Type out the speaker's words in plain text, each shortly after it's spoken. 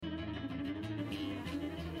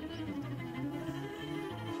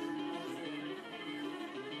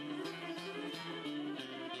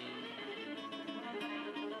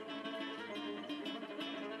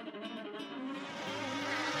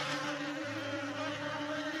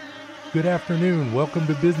Good afternoon. Welcome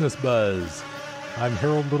to Business Buzz. I'm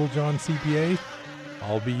Harold Littlejohn, CPA.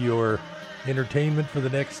 I'll be your entertainment for the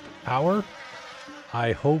next hour.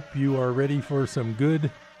 I hope you are ready for some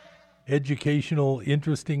good, educational,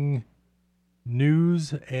 interesting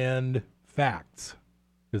news and facts,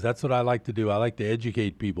 because that's what I like to do. I like to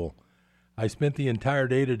educate people. I spent the entire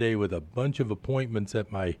day today with a bunch of appointments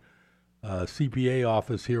at my CPA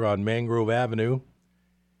office here on Mangrove Avenue.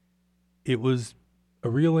 It was a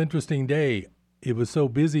real interesting day. It was so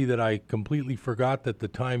busy that I completely forgot that the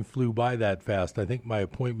time flew by that fast. I think my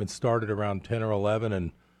appointment started around 10 or 11,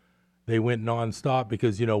 and they went nonstop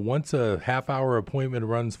because, once a half-hour appointment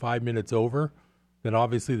runs 5 minutes over, then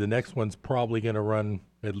obviously the next one's probably going to run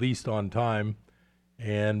at least on time.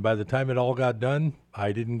 And by the time it all got done,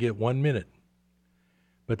 I didn't get 1 minute.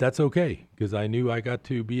 But that's okay, because I knew I got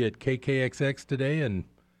to be at KKXX today and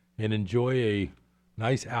enjoy a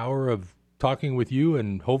nice hour of talking with you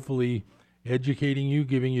and hopefully educating you,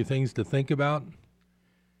 giving you things to think about.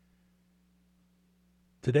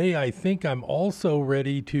 Today, I think I'm also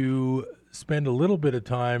ready to spend a little bit of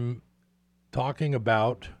time talking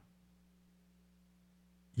about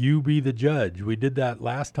You Be the Judge. We did that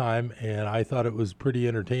last time, and I thought it was pretty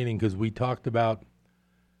entertaining because we talked about,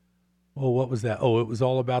 what was that? It was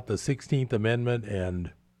all about the 16th Amendment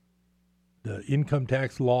and the income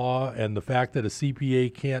tax law and the fact that a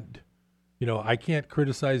CPA can't, I can't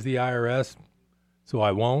criticize the IRS, so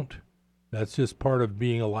I won't. That's just part of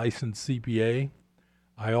being a licensed CPA.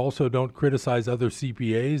 I also don't criticize other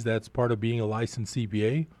CPAs. That's part of being a licensed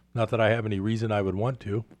CPA. Not that I have any reason I would want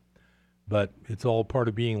to, but it's all part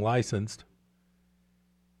of being licensed.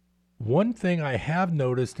 One thing I have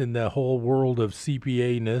noticed in the whole world of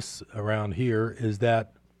CPA-ness around here is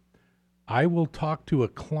that I will talk to a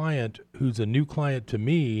client who's a new client to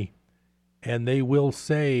me, and they will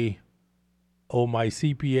say, my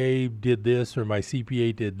CPA did this or my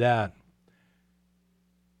CPA did that.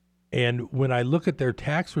 And when I look at their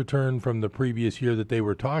tax return from the previous year that they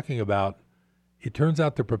were talking about, it turns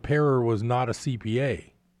out the preparer was not a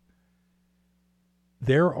CPA.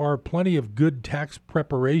 There are plenty of good tax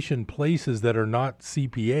preparation places that are not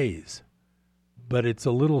CPAs, but it's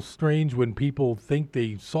a little strange when people think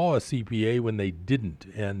they saw a CPA when they didn't.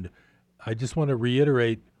 And I just want to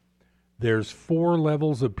reiterate, there's 4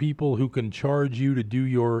 levels of people who can charge you to do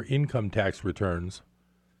your income tax returns.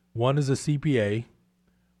 One is a CPA,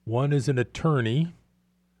 one is an attorney,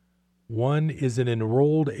 one is an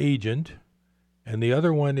enrolled agent, and the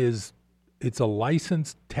other one is it's a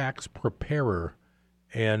licensed tax preparer.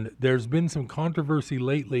 And there's been some controversy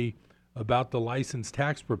lately about the licensed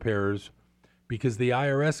tax preparers because the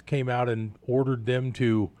IRS came out and ordered them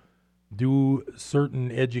to do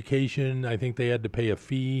certain education. I think they had to pay a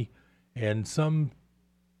fee. And some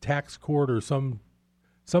tax court or some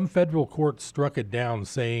federal court struck it down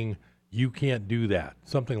saying you can't do that,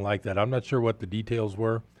 something like that. I'm not sure what the details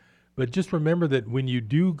were. But just remember that when you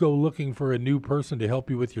do go looking for a new person to help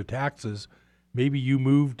you with your taxes, maybe you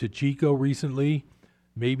moved to Chico recently,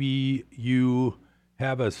 maybe you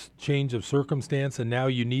have a change of circumstance and now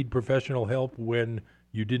you need professional help when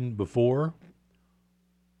you didn't before,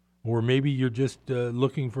 or maybe you're just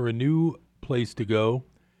looking for a new place to go.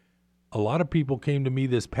 A lot of people came to me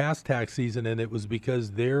this past tax season, and it was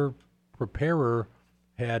because their preparer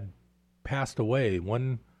had passed away.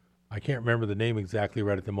 One, I can't remember the name exactly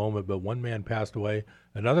right at the moment, but one man passed away.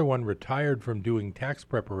 Another one retired from doing tax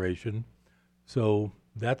preparation, so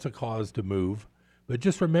that's a cause to move. But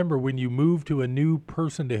just remember, when you move to a new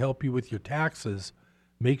person to help you with your taxes,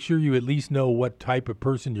 make sure you at least know what type of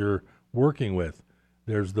person you're working with.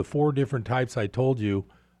 There's the 4 different types I told you: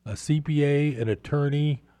 a CPA, an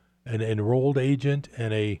attorney, an enrolled agent,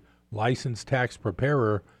 and a licensed tax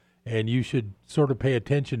preparer, and you should sort of pay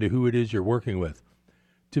attention to who it is you're working with.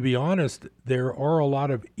 To be honest, there are a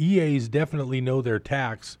lot of EAs definitely know their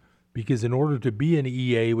tax, because in order to be an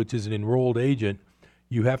EA, which is an enrolled agent,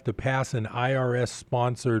 you have to pass an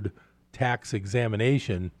IRS-sponsored tax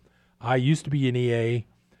examination. I used to be an EA.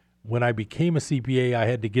 When I became a CPA, I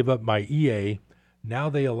had to give up my EA.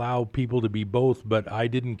 Now they allow people to be both, but I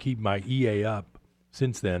didn't keep my EA up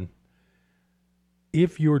since then.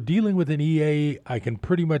 If you're dealing with an EA, I can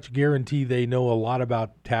pretty much guarantee they know a lot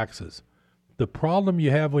about taxes. The problem you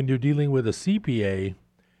have when you're dealing with a CPA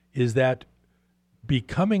is that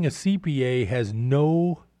becoming a CPA has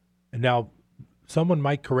no, now someone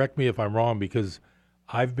might correct me if I'm wrong because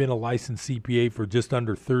I've been a licensed CPA for just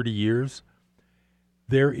under 30 years.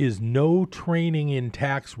 There is no training in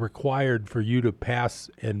tax required for you to pass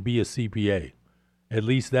and be a CPA. At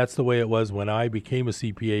least that's the way it was when I became a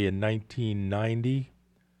CPA in 1990.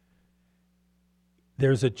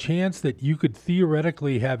 there's a chance that you could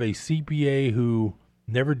theoretically have a CPA who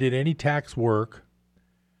never did any tax work,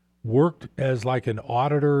 worked as like an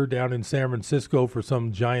auditor down in San Francisco for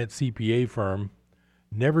some giant CPA firm,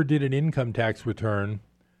 never did an income tax return,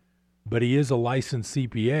 but he is a licensed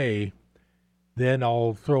CPA. Then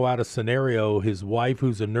I'll throw out a scenario. His wife,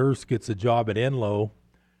 who's a nurse, gets a job at Enloe,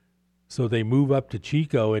 so they move up to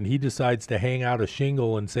Chico, and he decides to hang out a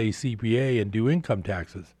shingle and say CPA and do income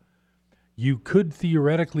taxes. You could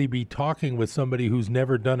theoretically be talking with somebody who's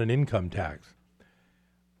never done an income tax.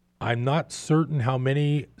 I'm not certain how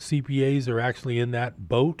many CPAs are actually in that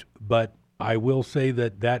boat, but I will say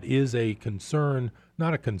that that is a concern,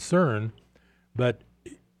 not a concern, but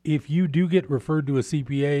if you do get referred to a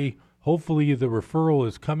CPA, hopefully the referral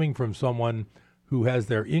is coming from someone who has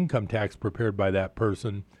their income tax prepared by that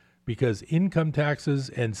person, because income taxes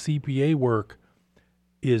and CPA work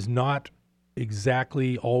is not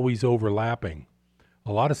exactly always overlapping.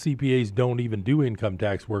 A lot of CPAs don't even do income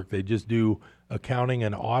tax work. They just do accounting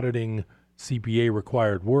and auditing CPA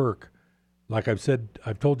required work. Like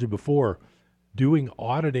I've told you before, doing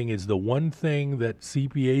auditing is the one thing that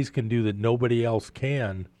CPAs can do that nobody else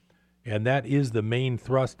can, and that is the main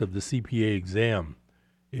thrust of the CPA exam,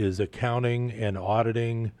 is accounting and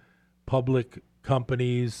auditing public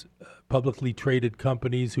companies, publicly traded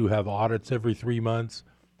companies who have audits every 3 months.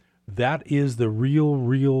 That is the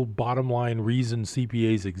real bottom line reason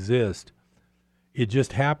CPAs exist. It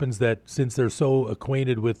just happens that since they're so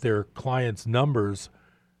acquainted with their clients' numbers,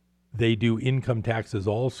 they do income taxes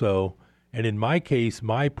also. And in my case,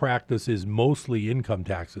 my practice is mostly income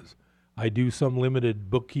taxes. I do some limited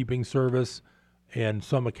bookkeeping service and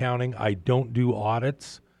some accounting. I don't do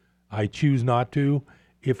audits. I choose not to.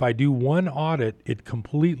 If I do one audit, it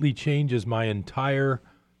completely changes my entire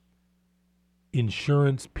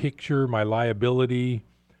insurance picture, my liability,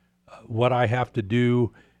 what I have to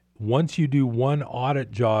do. Once you do one audit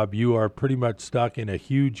job, you are pretty much stuck in a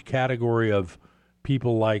huge category of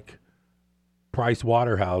people like Price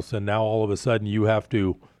Waterhouse, and now all of a sudden you have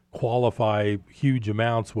to qualify huge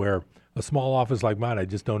amounts, where a small office like mine, I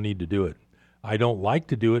just don't need to do it. I don't like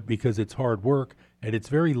to do it because it's hard work and it's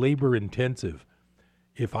very labor intensive.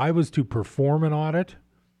 If I was to perform an audit,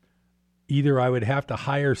 either I would have to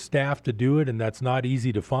hire staff to do it, and that's not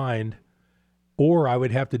easy to find, or I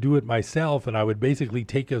would have to do it myself, and I would basically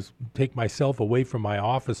take myself away from my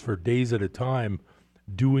office for days at a time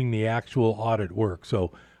doing the actual audit work.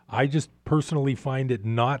 So I just personally find it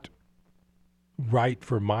not right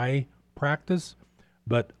for my practice,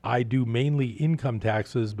 but I do mainly income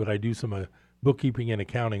taxes, but I do some bookkeeping and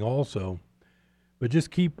accounting also. But just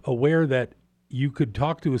keep aware that you could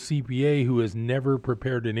talk to a CPA who has never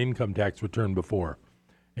prepared an income tax return before,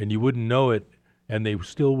 and you wouldn't know it, and they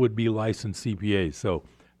still would be licensed CPAs. So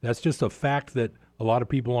that's just a fact that a lot of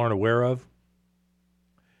people aren't aware of.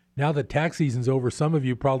 Now that tax season's over, some of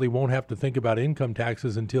you probably won't have to think about income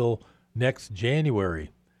taxes until next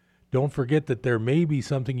January. Don't forget that there may be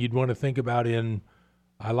something you'd want to think about in,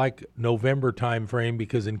 I like November time frame,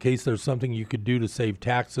 because in case there's something you could do to save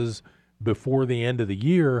taxes before the end of the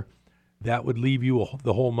year, that would leave you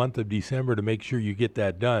the whole month of December to make sure you get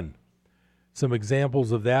that done. Some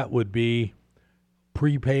examples of that would be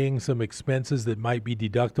prepaying some expenses that might be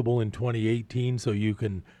deductible in 2018 so you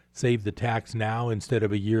can save the tax now instead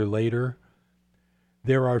of a year later.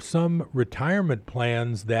 There are some retirement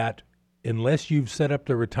plans that, unless you've set up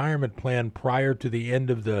the retirement plan prior to the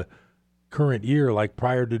end of the current year, like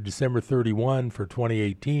prior to December 31 for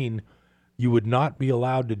 2018, you would not be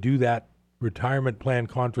allowed to do that retirement plan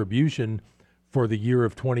contribution for the year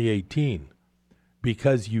of 2018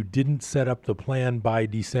 because you didn't set up the plan by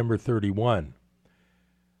December 31.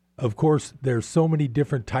 Of course, there's so many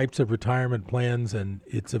different types of retirement plans, and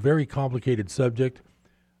it's a very complicated subject.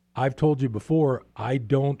 I've told you before, I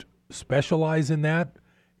don't specialize in that.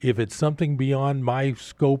 If it's something beyond my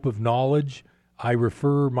scope of knowledge, I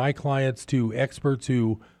refer my clients to experts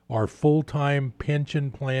who are full-time pension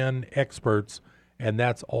plan experts, and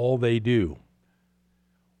that's all they do.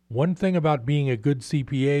 One thing about being a good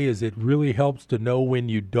CPA is it really helps to know when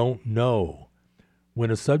you don't know.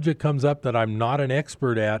 When a subject comes up that I'm not an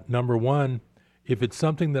expert at, number one, if it's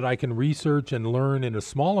something that I can research and learn in a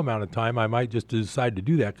small amount of time, I might just decide to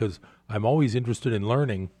do that because I'm always interested in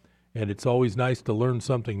learning, and it's always nice to learn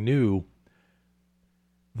something new.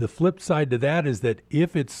 The flip side to that is that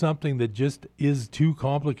if it's something that just is too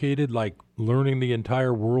complicated, like learning the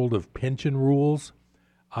entire world of pension rules,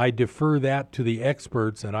 I defer that to the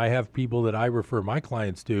experts, and I have people that I refer my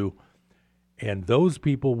clients to, and those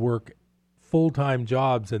people work full-time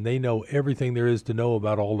jobs, and they know everything there is to know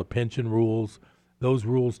about all the pension rules. those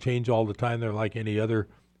rules change all the time. They're like any other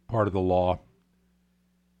part of the law.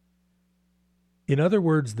 In other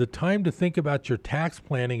words, the time to think about your tax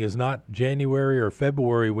planning is not January or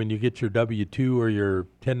February when you get your W-2 or your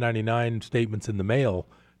 1099 statements in the mail.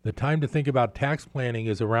 The time to think about tax planning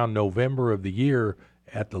is around November of the year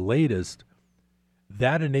at the latest.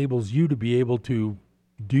 That enables you to be able to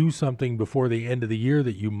do something before the end of the year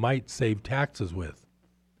that you might save taxes with.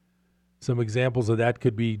 Some examples of that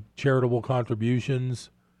could be charitable contributions.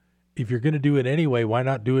 If you're going to do it anyway, why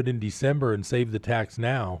not do it in December and save the tax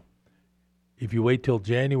now? If you wait till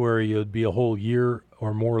January, it would be a whole year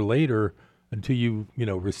or more later until you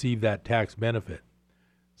receive that tax benefit.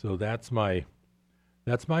 So that's my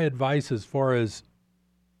advice as far as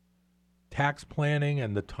tax planning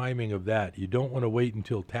and the timing of that. You don't want to wait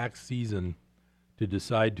until tax season to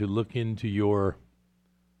decide to look into your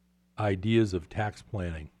ideas of tax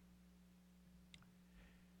planning.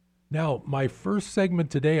 Now, my first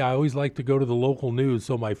segment today, I always like to go to the local news.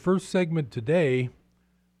 So my first segment today,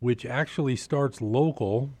 which actually starts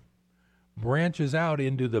local, branches out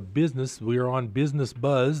into the business. We are on Business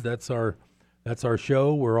Buzz. That's our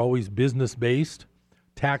show. We're always business based.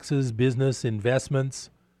 Taxes, business, investments,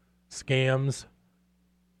 scams,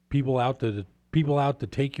 people out to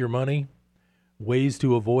take your money, ways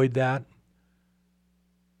to avoid that.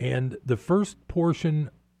 And the first portion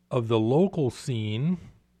of the local scene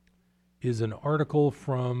is an article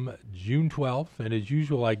from June 12th, and as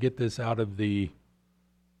usual, I get these from the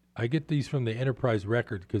Enterprise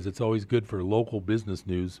Record because it's always good for local business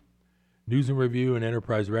news. News and Review and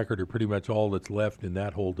Enterprise Record are pretty much all that's left in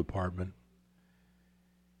that whole department.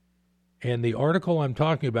 And the article I'm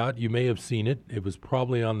talking about, you may have seen it, it was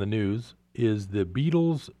probably on the news, is the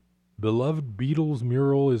beloved Beatles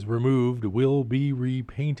mural is removed, will be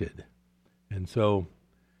repainted. And so,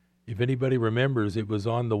 if anybody remembers, it was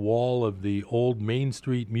on the wall of the old Main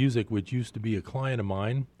Street Music, which used to be a client of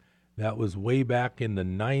mine. That was way back in the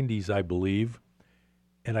 90s, I believe.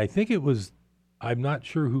 And I think it was, I'm not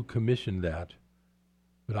sure who commissioned that,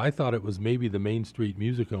 but I thought it was maybe the Main Street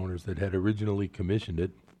Music owners that had originally commissioned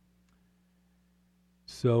it.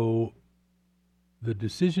 So the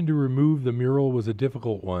decision to remove the mural was a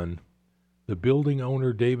difficult one. The building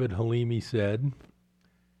owner, David Halimi, said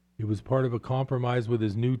it was part of a compromise with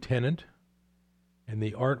his new tenant, and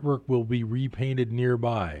the artwork will be repainted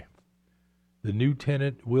nearby. The new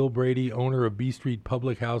tenant, Will Brady, owner of B Street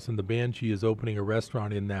Public House and the Banshee, is opening a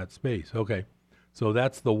restaurant in that space. Okay, so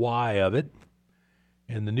that's the why of it.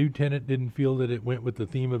 And the new tenant didn't feel that it went with the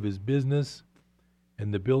theme of his business,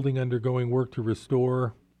 and the building undergoing work to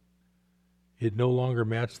restore it no longer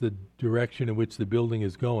matched the direction in which the building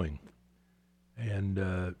is going. And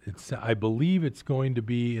I believe it's going to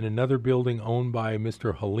be in another building owned by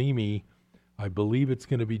Mr. Halimi. I believe it's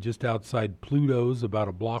going to be just outside Pluto's, about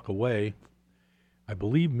a block away. I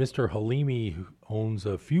believe Mr. Halimi owns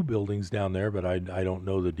a few buildings down there, but I don't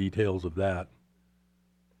know the details of that.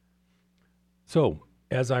 So,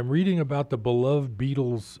 as I'm reading about the beloved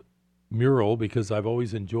Beatles mural, because I've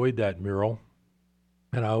always enjoyed that mural,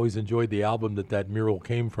 and I always enjoyed the album that mural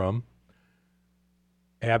came from,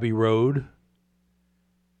 Abbey Road.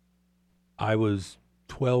 I was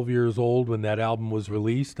 12 years old when that album was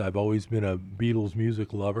released. I've always been a Beatles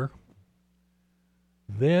music lover.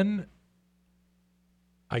 Then,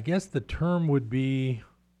 I guess the term would be,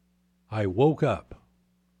 I woke up.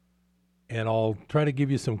 And I'll try to give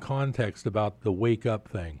you some context about the wake up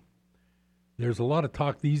thing. There's a lot of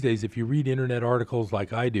talk these days, if you read internet articles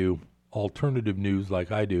like I do, alternative news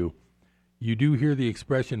like I do, you do hear the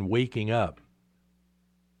expression waking up.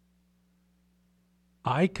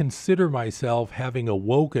 I consider myself having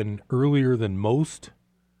awoken earlier than most,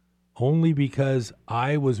 only because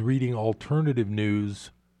I was reading alternative news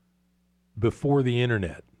before the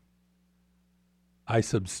internet. I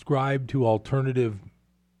subscribed to alternative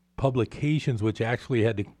publications, which actually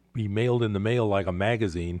had to be mailed in the mail like a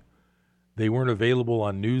magazine. They weren't available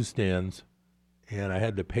on newsstands, and I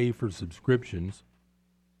had to pay for subscriptions.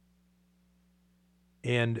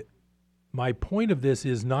 And my point of this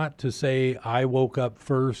is not to say I woke up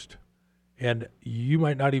first, and you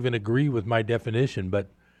might not even agree with my definition,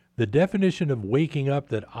 but the definition of waking up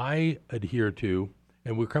that I adhere to,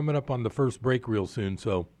 and we're coming up on the first break real soon,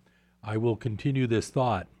 so I will continue this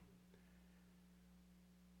thought.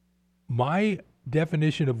 My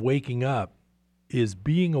definition of waking up is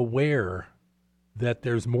being aware that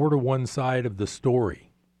there's more to one side of the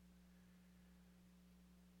story.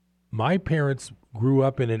 My parents grew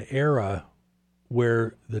up in an era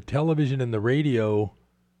where the television and the radio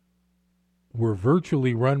were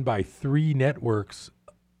virtually run by three networks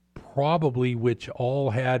probably which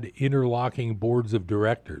all had interlocking boards of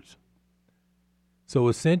directors. So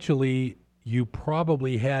essentially, you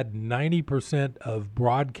probably had 90% of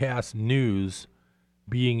broadcast news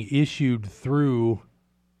being issued through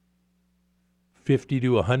 50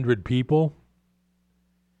 to 100 people.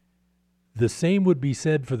 The same would be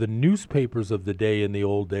said for the newspapers of the day in the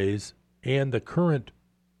old days and the current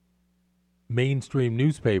mainstream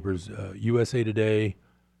newspapers, USA Today,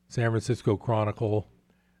 San Francisco Chronicle.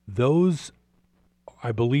 Those,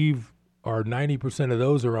 I believe, are 90% of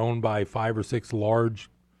those are owned by 5 or 6 large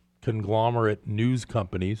conglomerate news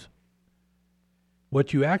companies.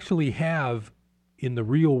 What you actually have in the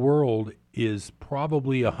real world is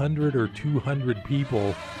probably 100 or 200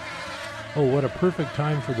 people. Oh, what a perfect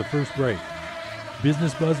time for the first break.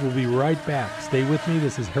 Business Buzz will be right back. Stay with me.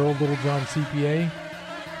 This is Harold Littlejohn, CPA.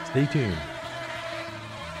 Stay tuned.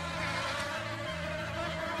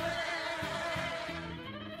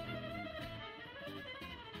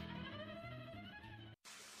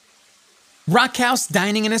 Rockhouse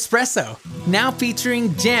Dining and Espresso, now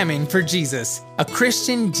featuring Jamming for Jesus, a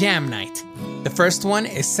Christian jam night. The first one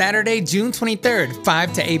is Saturday, June 23rd,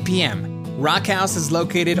 5 to 8 p.m. Rockhouse is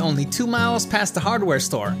located only 2 miles past the hardware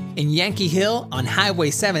store in Yankee Hill on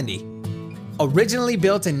Highway 70. Originally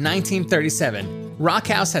built in 1937,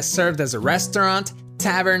 Rockhouse has served as a restaurant,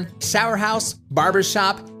 tavern, shower house,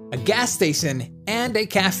 barbershop, a gas station, and a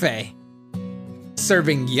cafe.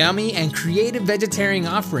 Serving yummy and creative vegetarian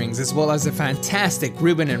offerings as well as a fantastic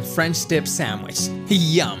Reuben and French dip sandwich.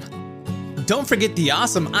 Yum! Don't forget the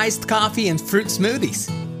awesome iced coffee and fruit smoothies.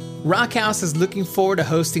 Rockhouse is looking forward to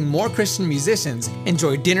hosting more Christian musicians.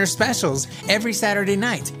 Enjoy dinner specials every Saturday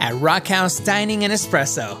night at Rockhouse Dining and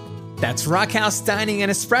Espresso. That's Rockhouse Dining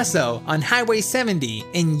and Espresso on Highway 70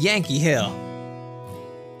 in Yankee Hill.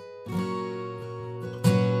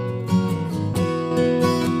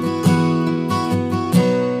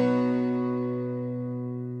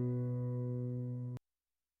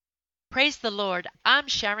 Praise the Lord. I'm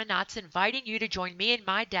Sharon Knotts, inviting you to join me and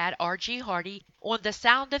my dad, R.G. Hardy, on The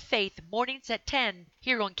Sound of Faith, mornings at 10,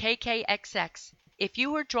 here on KKXX. If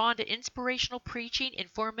you are drawn to inspirational preaching,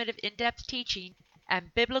 informative in-depth teaching,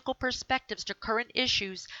 and biblical perspectives to current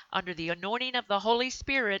issues under the anointing of the Holy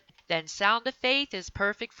Spirit, then Sound of Faith is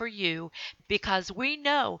perfect for you, because we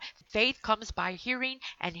know faith comes by hearing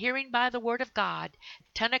and hearing by the Word of God.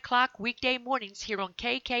 10 o'clock weekday mornings here on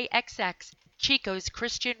KKXX, Chico's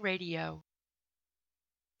Christian Radio.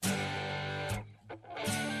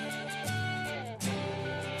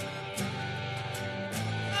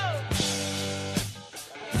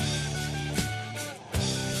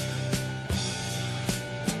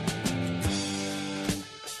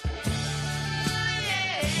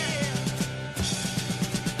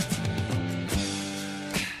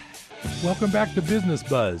 Welcome back to Business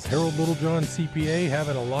Buzz. Harold Littlejohn, CPA,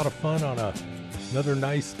 having a lot of fun on another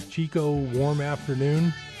nice Chico warm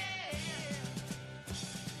afternoon.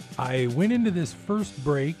 I went into this first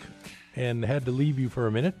break and had to leave you for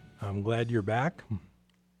a minute. I'm glad you're back.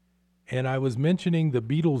 And I was mentioning the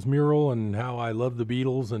Beatles mural and how I love the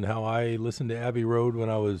Beatles and how I listened to Abbey Road when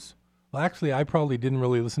I was, well, actually, I probably didn't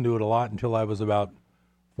really listen to it a lot until I was about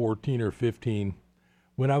 14 or 15.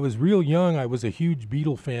 When I was real young, I was a huge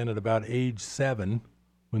Beatle fan at about age 7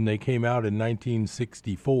 when they came out in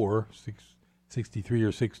 1964, 63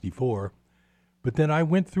 or 64. But then I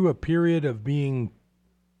went through a period of being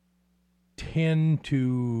 10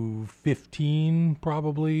 to 15,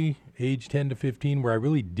 probably, age 10 to 15, where I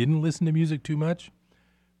really didn't listen to music too much.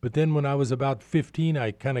 But then when I was about 15,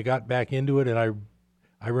 I kind of got back into it, and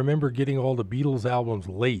I remember getting all the Beatles albums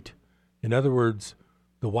late. In other words,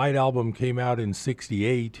 the White Album came out in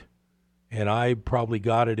 68, and I probably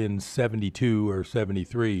got it in 72 or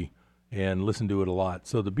 73 and listened to it a lot.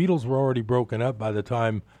 So the Beatles were already broken up by the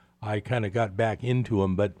time I kind of got back into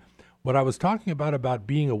them. But what I was talking about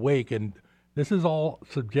being awake, and this is all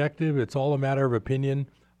subjective, it's all a matter of opinion.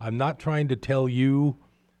 I'm not trying to tell you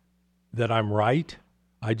that I'm right.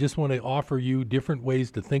 I just want to offer you different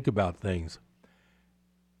ways to think about things.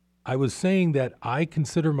 I was saying that I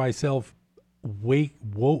consider myself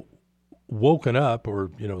woken up,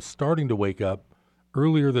 or starting to wake up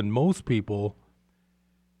earlier than most people.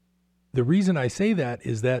 The reason I say that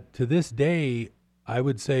is that to this day, I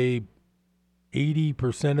would say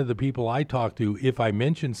 80% of the people I talk to, if I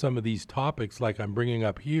mention some of these topics like I'm bringing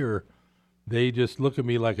up here, they just look at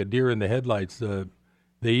me like a deer in the headlights.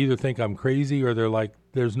 They either think I'm crazy or they're like,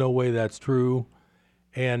 there's no way that's true.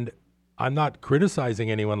 And I'm not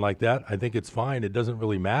criticizing anyone like that. I think it's fine. It doesn't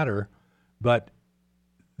really matter. But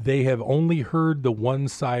they have only heard the one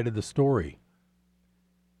side of the story.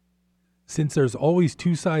 since there's always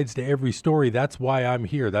two sides to every story, that's why I'm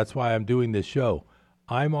here. That's why I'm doing this show.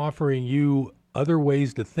 I'm offering you other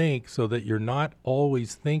ways to think so that you're not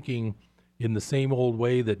always thinking in the same old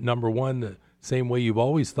way that, number one, the same way you've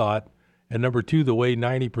always thought, and number two, the way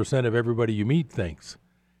 90% of everybody you meet thinks.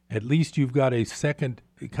 At least you've got a second,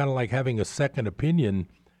 kind of like having a second opinion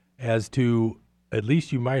as to, at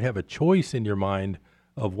least you might have a choice in your mind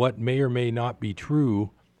of what may or may not be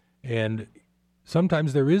true, and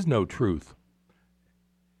sometimes there is no truth.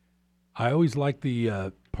 I always like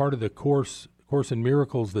the part of the Course in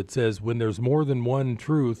Miracles that says, when there's more than one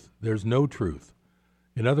truth, there's no truth.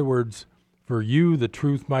 In other words, for you, the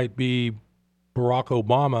truth might be Barack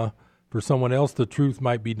Obama. For someone else, the truth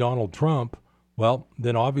might be Donald Trump. Well,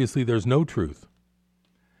 then obviously there's no truth.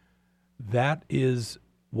 That is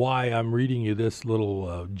why I'm reading you this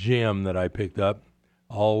little gem that I picked up.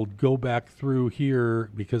 I'll go back through here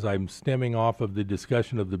because I'm stemming off of the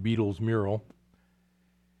discussion of the Beatles mural.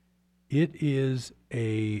 It is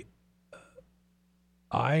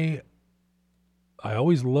I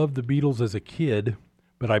always loved the Beatles as a kid,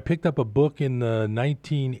 but I picked up a book in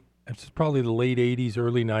the it's probably the late 80s,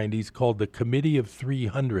 early 90s, called The Committee of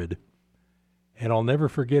 300. And I'll never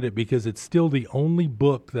forget it because it's still the only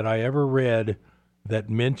book that I ever read that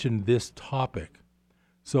mentioned this topic.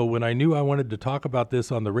 So when I knew I wanted to talk about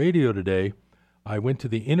this on the radio today, I went to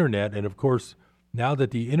the internet. And of course, now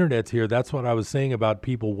that the internet's here, that's what I was saying about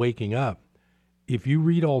people waking up. If you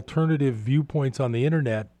read alternative viewpoints on the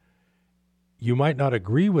internet, you might not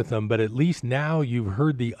agree with them, but at least now you've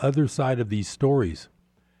heard the other side of these stories.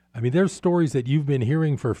 I mean, there's stories that you've been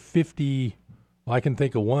hearing for 50, well, I can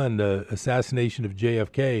think of one, the assassination of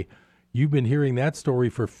JFK. You've been hearing that story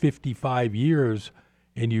for 55 years,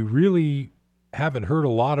 and you really haven't heard a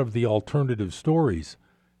lot of the alternative stories.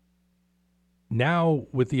 Now,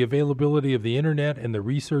 with the availability of the internet and the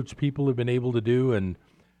research people have been able to do, and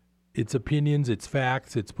it's opinions, it's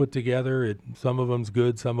facts, it's put together, some of them's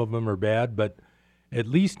good, some of them are bad, but at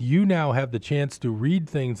least you now have the chance to read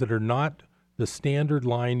things that are not the standard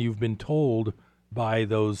line you've been told by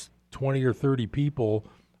those 20 or 30 people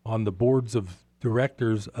on the boards of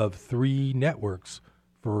directors of 3 networks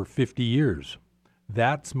for 50 years.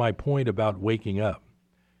 That's my point about waking up.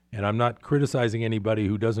 And I'm not criticizing anybody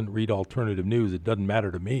who doesn't read alternative news. It doesn't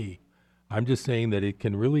matter to me. I'm just saying that it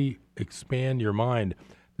can really expand your mind.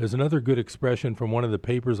 There's another good expression from one of the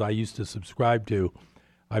papers I used to subscribe to.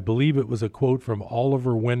 I believe it was a quote from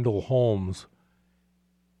Oliver Wendell Holmes.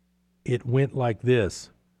 It went like this: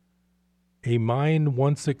 a mind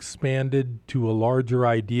once expanded to a larger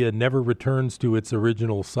idea never returns to its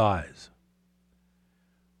original size.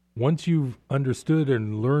 Once you've understood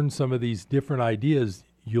and learned some of these different ideas,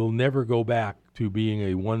 you'll never go back to being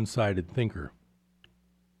a one-sided thinker.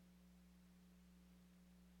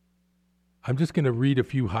 I'm just going to read a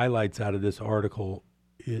few highlights out of this article.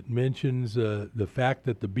 It mentions the fact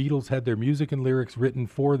that the Beatles had their music and lyrics written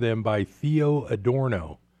for them by Theo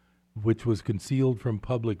Adorno, which was concealed from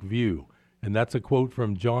public view. And that's a quote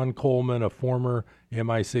from John Coleman, a former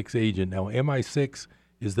MI6 agent. Now, MI6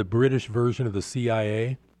 is the British version of the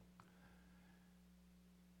CIA.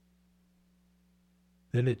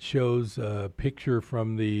 Then it shows a picture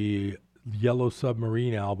from the Yellow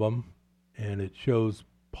Submarine album, and it shows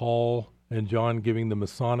Paul and John giving the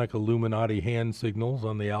Masonic Illuminati hand signals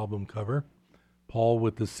on the album cover. Paul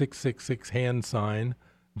with the 666 hand sign,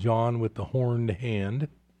 John with the horned hand.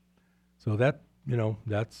 So that,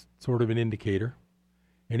 that's sort of an indicator.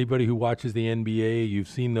 Anybody who watches the NBA, you've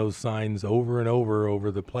seen those signs over and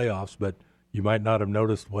over the playoffs, but you might not have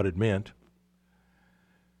noticed what it meant.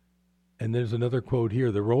 And there's another quote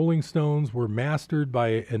here. The Rolling Stones were mastered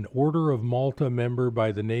by an Order of Malta member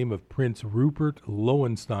by the name of Prince Rupert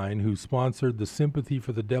Lowenstein, who sponsored the Sympathy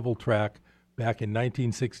for the Devil track back in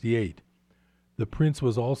 1968. The prince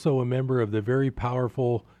was also a member of the very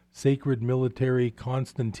powerful Sacred Military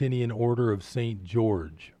Constantinian Order of St.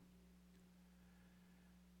 George.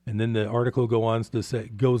 And then the article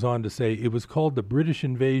goes on to say, it was called the British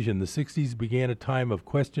Invasion. The 60s began a time of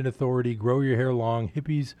question authority, grow your hair long,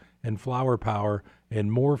 hippies, and flower power,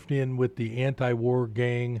 and morphed in with the anti-war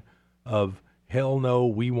gang of hell no,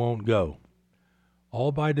 we won't go.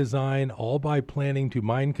 All by design, all by planning to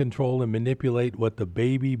mind control and manipulate what the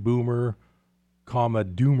baby boomer,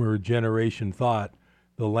 doomer generation thought,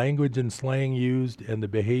 the language and slang used, and the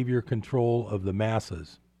behavior control of the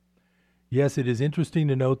masses. Yes, it is interesting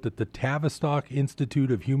to note that the Tavistock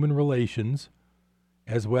Institute of Human Relations,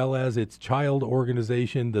 as well as its child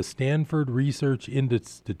organization, the Stanford Research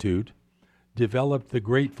Institute, developed the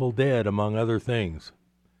Grateful Dead, among other things.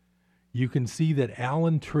 you can see that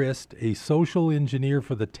Alan Trist, a social engineer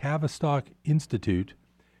for the Tavistock Institute,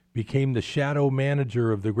 became the shadow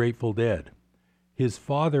manager of the Grateful Dead. His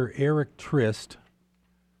father, Eric Trist,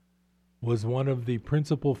 was one of the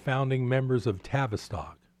principal founding members of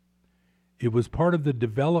Tavistock. It was part of the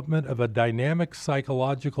development of a dynamic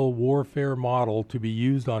psychological warfare model to be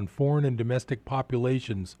used on foreign and domestic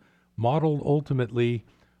populations, modeled ultimately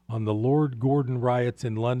on the Lord Gordon riots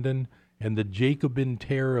in London and the Jacobin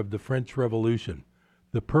terror of the French Revolution.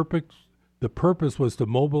 The purpose was to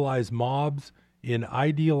mobilize mobs in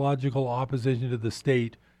ideological opposition to the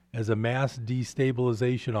state as a mass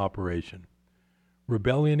destabilization operation.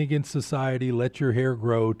 Rebellion against society, let your hair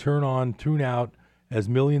grow, turn on, tune out, as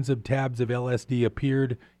millions of tabs of LSD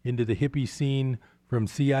appeared into the hippie scene from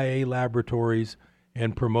CIA laboratories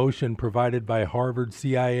and promotion provided by Harvard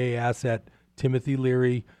CIA asset Timothy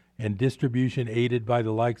Leary and distribution aided by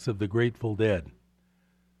the likes of the Grateful Dead.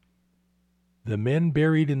 The men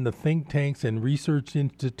buried in the think tanks and research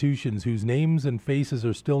institutions whose names and faces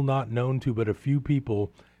are still not known to but a few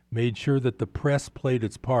people made sure that the press played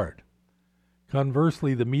its part.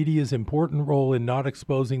 Conversely, the media's important role in not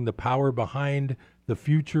exposing the power behind the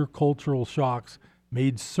future cultural shocks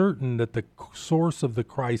made certain that the source of the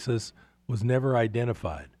crisis was never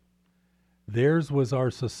identified. Theirs was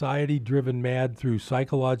our society driven mad through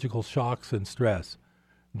psychological shocks and stress.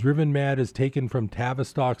 Driven mad is taken from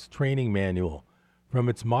Tavistock's training manual. From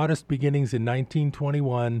its modest beginnings in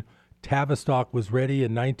 1921, Tavistock was ready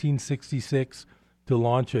in 1966 to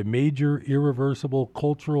launch a major, irreversible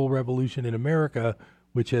cultural revolution in America,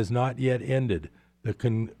 which has not yet ended.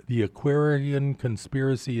 The Aquarian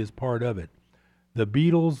conspiracy is part of it. The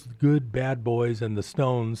Beatles, Good Bad Boys, and the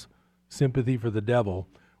Stones, Sympathy for the Devil,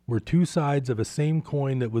 were two sides of a same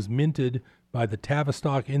coin that was minted by the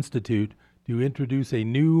Tavistock Institute to introduce a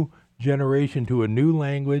new generation to a new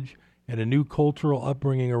language and a new cultural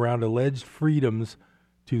upbringing around alleged freedoms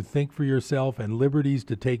to think for yourself and liberties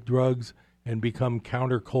to take drugs and become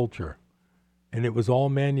counterculture. And it was all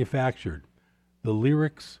manufactured. The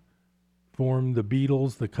lyrics formed the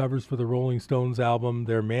Beatles, the covers for the Rolling Stones album,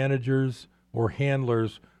 their managers or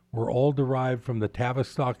handlers were all derived from the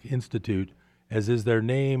Tavistock Institute, as is their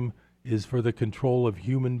name is for the control of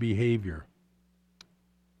human behavior.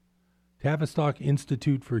 Tavistock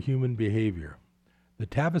Institute for Human Behavior. The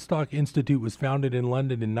Tavistock Institute was founded in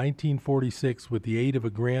London in 1946 with the aid of a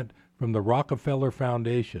grant from the Rockefeller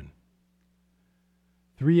Foundation.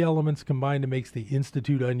 Three elements combine to make the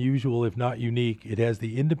Institute unusual, if not unique. It has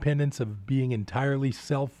the independence of being entirely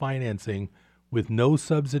self-financing with no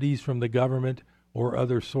subsidies from the government or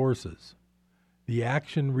other sources. The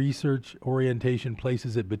action research orientation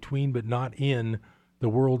places it between but not in the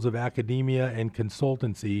worlds of academia and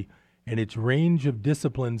consultancy, and its range of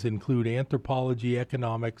disciplines include anthropology,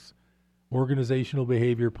 economics, organizational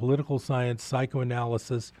behavior, political science,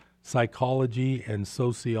 psychoanalysis, psychology, and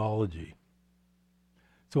sociology.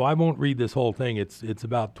 So I won't read this whole thing. It's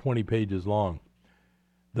about 20 pages long.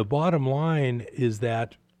 The bottom line is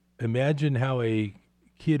that imagine how a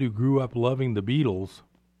kid who grew up loving the Beatles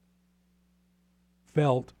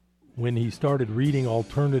felt when he started reading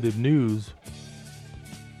alternative news.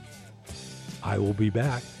 I will be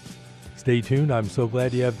back. Stay tuned. I'm so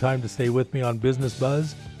glad you have time to stay with me on Business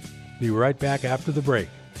Buzz. Be right back after the break.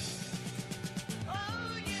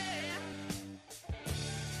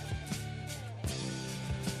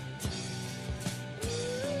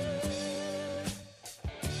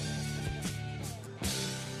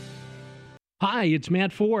 Hi, it's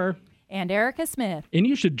Matt Four. And Erica Smith. And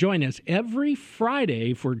you should join us every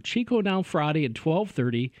Friday for Chico Down Friday at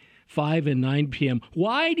 12:30, 5 and 9 p.m.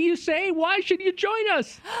 Why do you say? Why should you join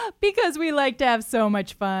us? Because we like to have so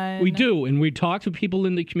much fun. We do, and we talk to people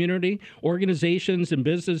in the community, organizations and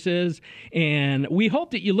businesses, and we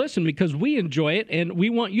hope that you listen because we enjoy it, and we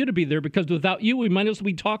want you to be there because without you, we might as well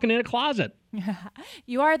be talking in a closet.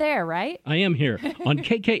 You are there, right? I am here on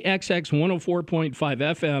KKXX 104.5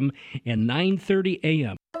 FM and 9:30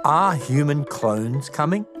 a.m. Are human clones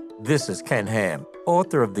coming? This is Ken Ham,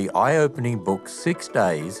 author of the eye-opening book 6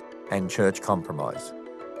 Days and Church Compromise.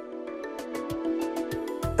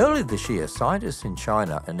 Earlier this year, scientists in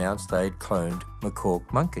China announced they'd cloned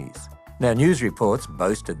macaque monkeys. Now, news reports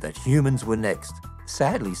boasted that humans were next.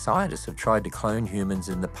 Sadly, scientists have tried to clone humans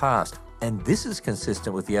in the past, and this is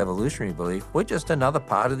consistent with the evolutionary belief we're just another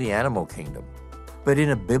part of the animal kingdom. But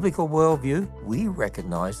in a biblical worldview, we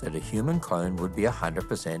recognize that a human clone would be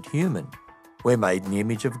 100% human. We're made in the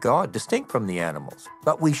image of God, distinct from the animals,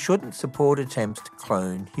 but we shouldn't support attempts to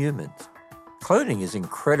clone humans. Cloning is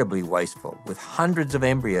incredibly wasteful, with hundreds of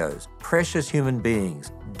embryos, precious human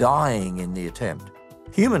beings, dying in the attempt.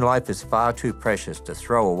 Human life is far too precious to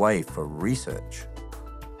throw away for research.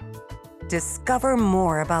 Discover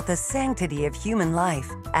more about the sanctity of human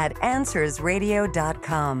life at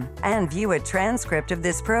AnswersRadio.com and view a transcript of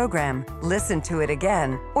this program, listen to it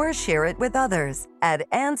again, or share it with others at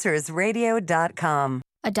AnswersRadio.com.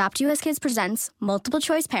 Adopt US Kids presents Multiple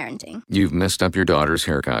Choice Parenting. You've messed up your daughter's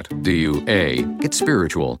haircut. Do you A, get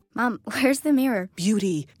spiritual? Mom, where's the mirror?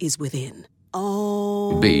 Beauty is within.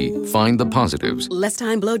 Oh. B, find the positives? Less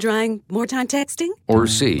time blow drying, more time texting? Or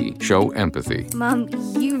C, show empathy? Mom,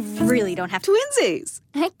 you really don't have to. Twinsies!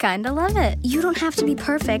 I kinda love it. You don't have to be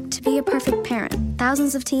perfect to be a perfect parent.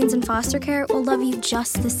 Thousands of teens in foster care will love you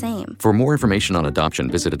just the same. For more information on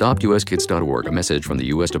adoption, visit adoptuskids.org. A message from the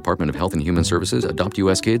U.S. Department of Health and Human Services, Adopt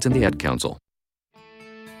U.S. Kids, and the Ad Council.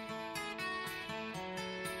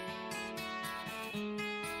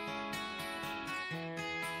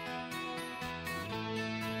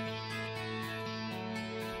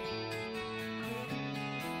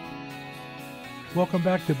 Welcome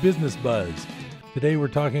back to Business Buzz. Today we're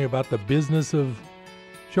talking about the business of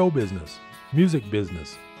show business, music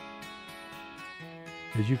business.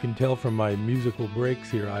 As you can tell from my musical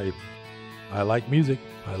breaks here, I like music.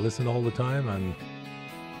 I listen all the time. I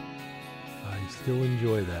still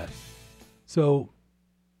enjoy that. So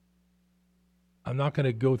I'm not going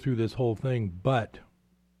to go through this whole thing, but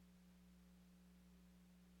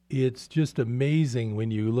it's just amazing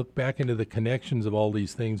when you look back into the connections of all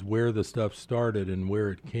these things, where the stuff started and where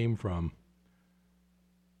it came from.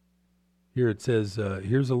 Here it says,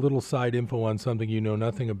 here's a little side info on something you know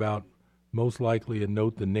nothing about, most likely, and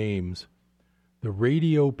note the names. The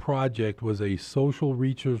Radio Project was a social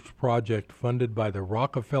research project funded by the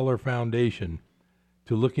Rockefeller Foundation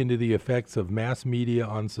to look into the effects of mass media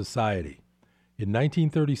on society. In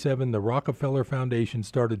 1937, the Rockefeller Foundation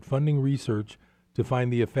started funding research to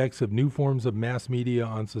find the effects of new forms of mass media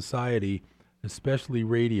on society, especially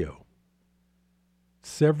radio.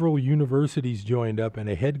 Several universities joined up, and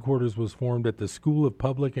a headquarters was formed at the School of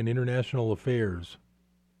Public and International Affairs,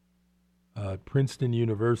 Princeton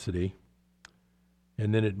University.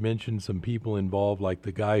 And then it mentioned some people involved, like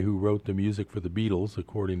the guy who wrote the music for the Beatles,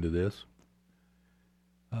 according to this.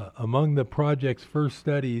 Among the project's first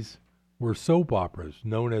studies were soap operas,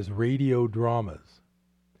 known as radio dramas.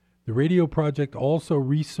 The Radio Project also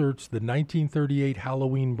researched the 1938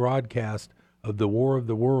 Halloween broadcast of the War of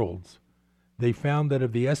the Worlds. They found that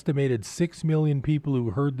of the estimated 6 million people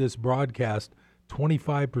who heard this broadcast,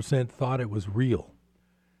 25% thought it was real.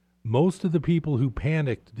 Most of the people who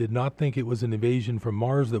panicked did not think it was an invasion from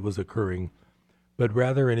Mars that was occurring, but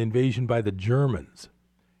rather an invasion by the Germans.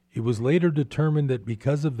 It was later determined that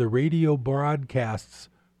because of the radio broadcasts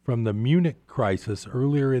from the Munich crisis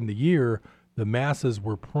earlier in the year, the masses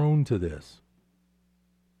were prone to this.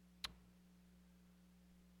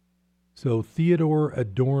 So Theodore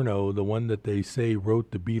Adorno, the one that they say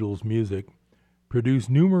wrote the Beatles' music, produced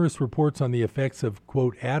numerous reports on the effects of,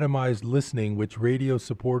 quote, atomized listening, which radio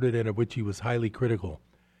supported and of which he was highly critical.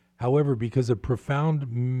 However, because of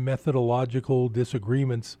profound methodological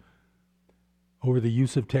disagreements over the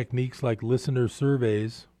use of techniques like listener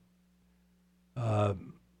surveys,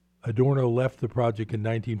 Adorno left the project in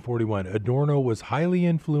 1941. Adorno was highly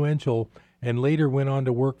influential and later went on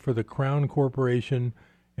to work for the Crown Corporation,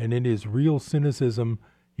 and in his real cynicism,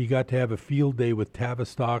 he got to have a field day with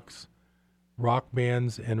Tavistocks, rock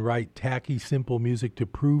bands, and write tacky, simple music to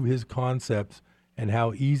prove his concepts and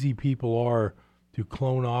how easy people are to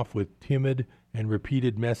clone off with timid and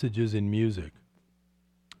repeated messages in music.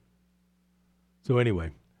 So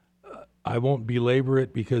anyway, I won't belabor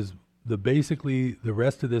it because the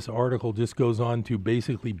rest of this article just goes on to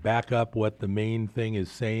basically back up what the main thing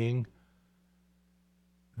is saying.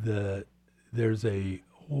 There's a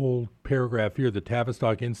whole paragraph here. The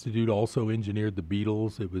Tavistock Institute also engineered the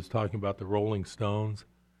Beatles. It was talking about the Rolling Stones.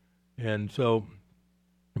 And so,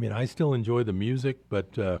 I mean, I still enjoy the music,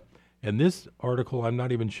 but, and this article, I'm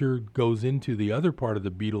not even sure goes into the other part of the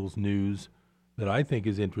Beatles news that I think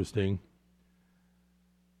is interesting.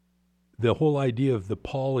 The whole idea of the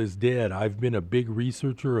Paul is dead. I've been a big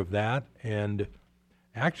researcher of that, and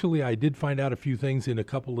actually I did find out a few things in a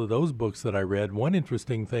couple of those books that I read. One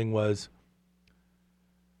interesting thing was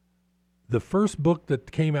the first book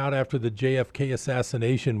that came out after the JFK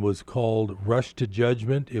assassination was called Rush to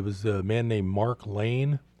Judgment. It was a man named Mark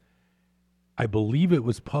Lane. I believe it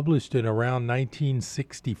was published in around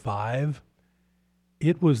 1965.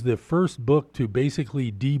 It was the first book to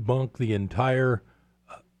basically debunk the entire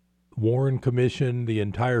Warren Commission, the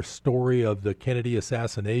entire story of the Kennedy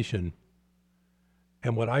assassination.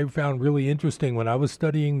 And what I found really interesting when I was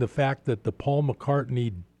studying the fact that the Paul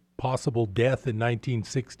McCartney possible death in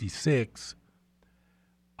 1966.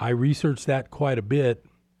 I researched that quite a bit.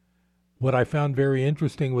 What I found very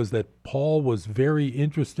interesting was that Paul was very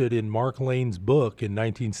interested in Mark Lane's book in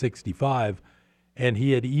 1965, and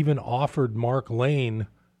he had even offered Mark Lane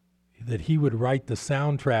that he would write the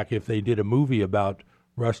soundtrack if they did a movie about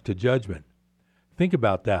Rush to Judgment. Think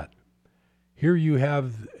about that. Here you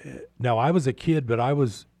have, now I was a kid, but I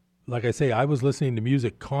was, like I say, I was listening to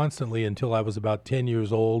music constantly until I was about 10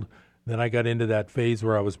 years old. Then I got into that phase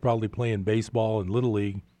where I was probably playing baseball and Little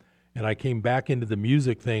League, and I came back into the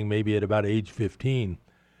music thing maybe at about age 15.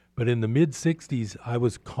 But in the mid-'60s, I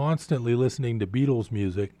was constantly listening to Beatles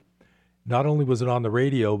music. Not only was it on the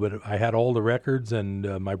radio, but I had all the records,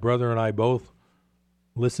 and my brother and I both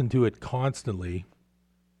listened to it constantly.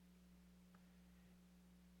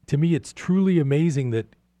 To me, it's truly amazing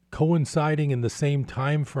that coinciding in the same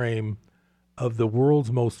time frame of the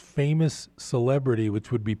world's most famous celebrity,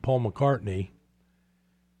 which would be Paul McCartney,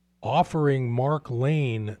 offering Mark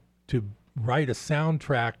Lane to write a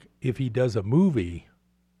soundtrack if he does a movie,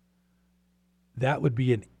 that would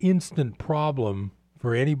be an instant problem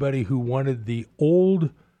for anybody who wanted the old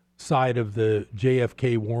side of the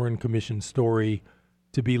JFK Warren Commission story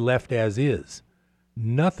to be left as is.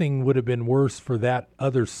 Nothing would have been worse for that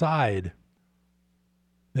other side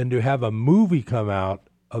than to have a movie come out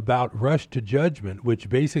about Rush to Judgment, which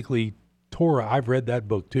basically tore, I've read that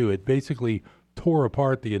book too, it basically tore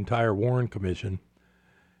apart the entire Warren Commission.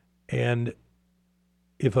 And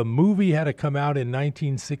if a movie had to come out in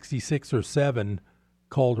 1966 or 7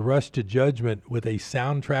 called Rush to Judgment with a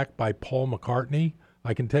soundtrack by Paul McCartney,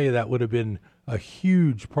 I can tell you that would have been a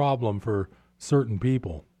huge problem for certain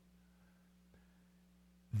people.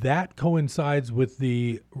 That coincides with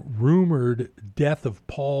the rumored death of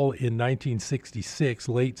Paul in 1966,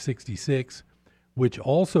 late 66, which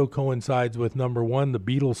also coincides with, number one, the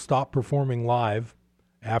Beatles stopped performing live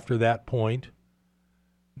after that point.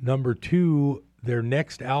 Number two, their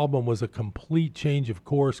next album was a complete change of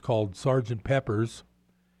course called Sgt. Pepper's.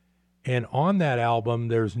 And on that album,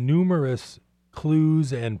 there's numerous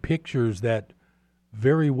clues and pictures that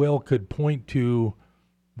very well could point to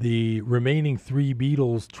the remaining three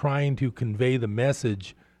Beatles trying to convey the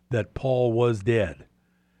message that Paul was dead.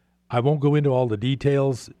 I won't go into all the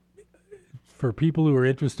details. For people who are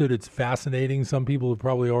interested, it's fascinating. Some people have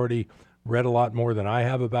probably already read a lot more than I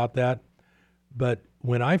have about that. But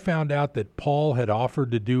when I found out that Paul had offered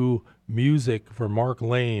to do music for Mark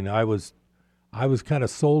Lane, I was kind of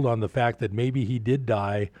sold on the fact that maybe he did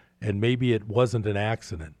die and maybe it wasn't an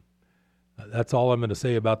accident. That's all I'm going to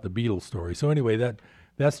say about the Beatles story. So anyway,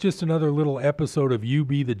 that's just another little episode of You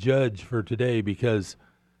Be the Judge for today, because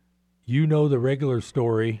you know the regular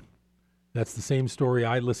story. That's the same story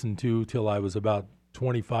I listened to till I was about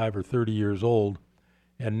 25 or 30 years old.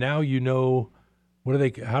 And now you know,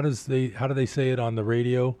 how do they say it on the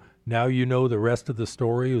radio? Now you know the rest of the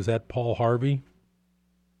story. Was that Paul Harvey?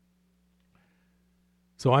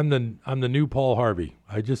 So I'm the new Paul Harvey.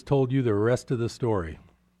 I just told you the rest of the story.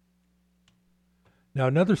 Now,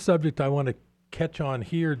 another subject I want to catch on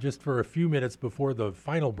here just for a few minutes before the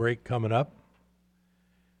final break coming up.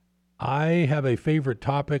 I have a favorite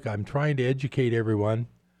topic. I'm trying to educate everyone.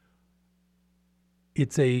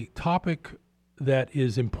 It's a topic that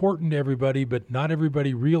is important to everybody, but not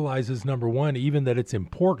everybody realizes, number one, even that it's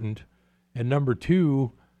important, and number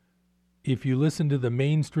two, if you listen to the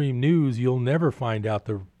mainstream news, you'll never find out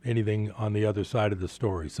anything on the other side of the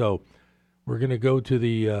story. So we're going to go to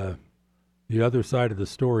the other side of the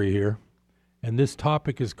story here. And this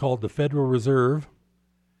topic is called the Federal Reserve.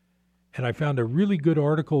 And I found a really good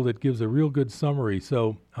article that gives a real good summary.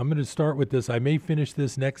 So I'm going to start with this. I may finish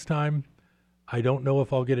this next time. I don't know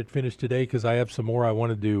if I'll get it finished today because I have some more I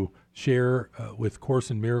wanted to share with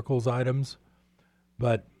Course in Miracles items.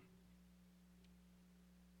 But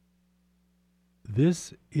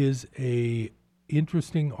this is a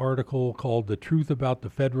interesting article called The Truth About the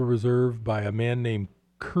Federal Reserve by a man named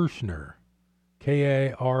Kirschner, K-A-R-S-C-H-N-E-R.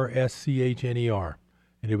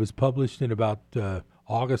 And it was published in about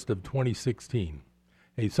August of 2016.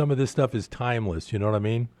 Hey, some of this stuff is timeless, you know what I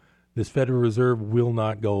mean? This Federal Reserve will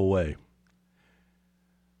not go away.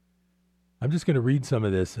 I'm just going to read some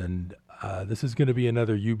of this, and this is going to be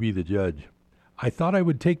another You Be the Judge. I thought I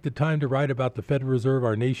would take the time to write about the Federal Reserve,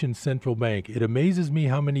 our nation's central bank. It amazes me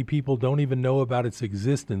how many people don't even know about its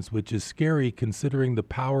existence, which is scary considering the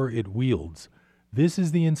power it wields. This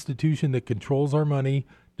is the institution that controls our money,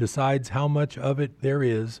 decides how much of it there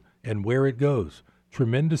is, and where it goes.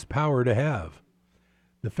 Tremendous power to have.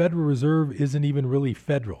 The Federal Reserve isn't even really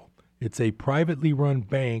federal. It's a privately run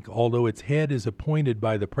bank, although its head is appointed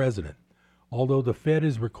by the president. Although the Fed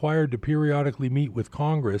is required to periodically meet with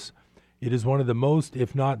Congress, it is one of the most,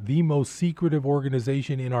 if not the most secretive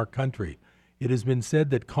organization in our country. It has been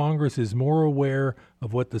said that Congress is more aware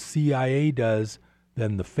of what the CIA does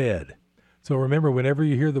than the Fed. So remember, whenever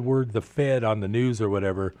you hear the word the Fed on the news or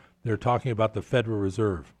whatever, they're talking about the Federal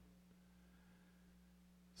Reserve.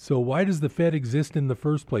 So why does the Fed exist in the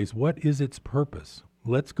first place? What is its purpose?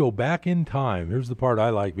 Let's go back in time. Here's the part I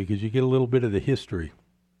like because you get a little bit of the history.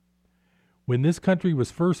 When this country was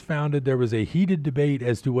first founded, there was a heated debate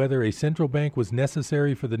as to whether a central bank was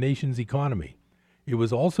necessary for the nation's economy. It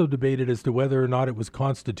was also debated as to whether or not it was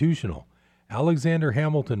constitutional. Alexander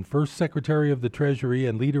Hamilton, first Secretary of the Treasury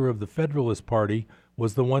and leader of the Federalist Party,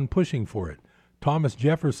 was the one pushing for it. Thomas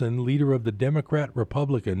Jefferson, leader of the Democrat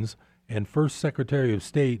Republicans and first Secretary of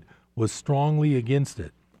State, was strongly against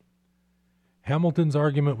it. Hamilton's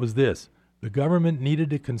argument was this: the government needed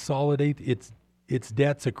to consolidate its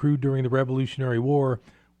debts accrued during the Revolutionary War,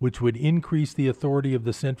 which would increase the authority of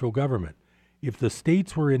the central government. If the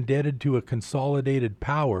states were indebted to a consolidated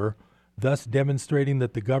power, thus demonstrating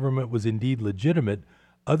that the government was indeed legitimate,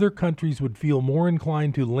 other countries would feel more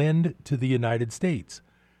inclined to lend to the United States.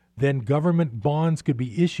 Then government bonds could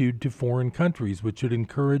be issued to foreign countries, which would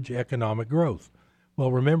encourage economic growth.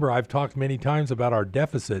 Well, remember, I've talked many times about our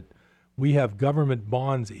deficit. We have government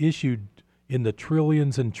bonds issued in the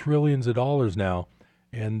trillions and trillions of dollars now,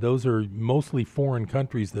 and those are mostly foreign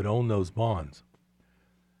countries that own those bonds.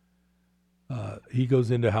 He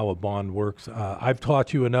goes into how a bond works. I've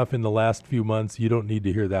taught you enough in the last few months. You don't need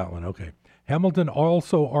to hear that one. Okay. Hamilton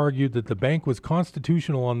also argued that the bank was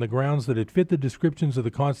constitutional on the grounds that it fit the descriptions of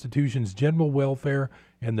the Constitution's general welfare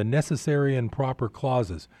and the necessary and proper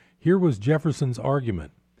clauses. Here was Jefferson's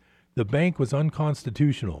argument. The bank was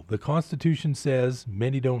unconstitutional. The Constitution says,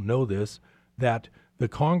 many don't know this, that the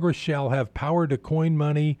Congress shall have power to coin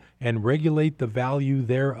money and regulate the value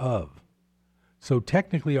thereof. So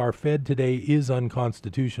technically our Fed today is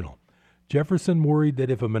unconstitutional. Jefferson worried that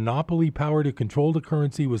if a monopoly power to control the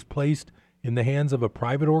currency was placed in the hands of a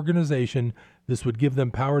private organization, this would give them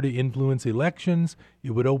power to influence elections, it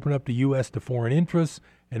would open up the U.S. to foreign interests,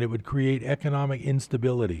 and it would create economic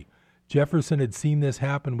instability. Jefferson had seen this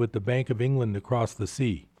happen with the Bank of England across the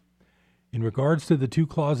sea. In regards to the two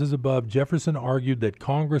clauses above, Jefferson argued that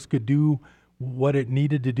Congress could do what it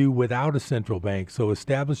needed to do without a central bank, so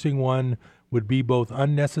establishing one would be both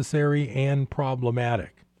unnecessary and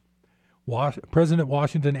problematic. President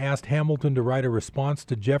Washington asked Hamilton to write a response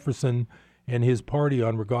to Jefferson and his party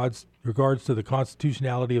on regards to the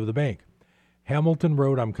constitutionality of the bank. Hamilton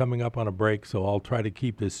wrote, I'm coming up on a break, so I'll try to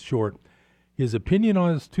keep this short. His opinion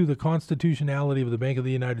as to the constitutionality of the Bank of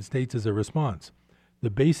the United States is a response. The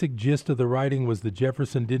basic gist of the writing was that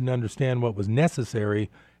Jefferson didn't understand what was necessary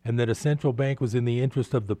and that a central bank was in the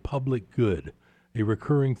interest of the public good, a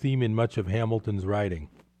recurring theme in much of Hamilton's writing.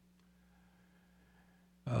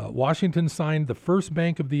 Washington signed the first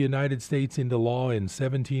Bank of the United States into law in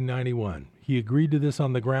 1791. He agreed to this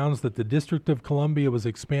on the grounds that the District of Columbia was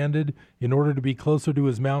expanded in order to be closer to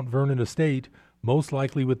his Mount Vernon estate, most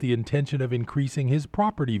likely with the intention of increasing his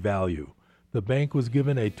property value. The bank was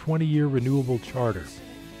given a 20-year renewable charter.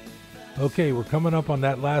 Okay, we're coming up on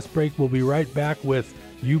that last break. We'll be right back with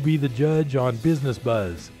You Be the Judge on Business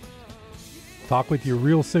Buzz. Talk with you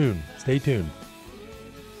real soon. Stay tuned.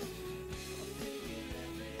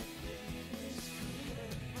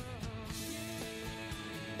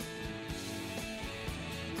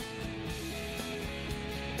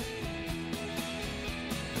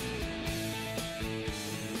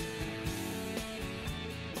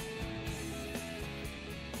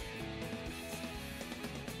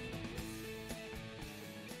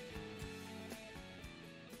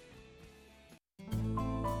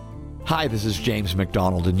 Hi, this is James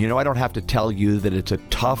McDonald, and I don't have to tell you that it's a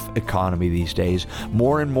tough economy these days.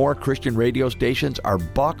 More and more Christian radio stations are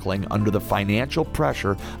buckling under the financial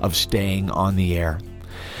pressure of staying on the air.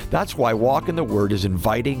 That's why Walk in the Word is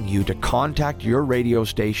inviting you to contact your radio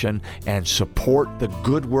station and support the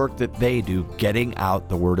good work that they do getting out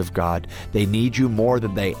the Word of God. They need you more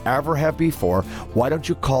than they ever have before. Why don't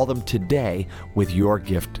you call them today with your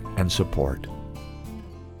gift and support?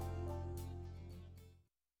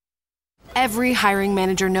 Every hiring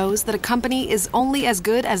manager knows that a company is only as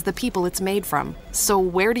good as the people it's made from. So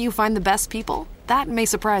where do you find the best people? That may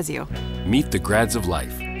surprise you. Meet the grads of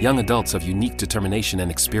life. Young adults of unique determination and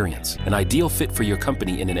experience. An ideal fit for your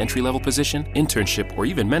company in an entry-level position, internship, or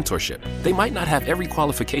even mentorship. They might not have every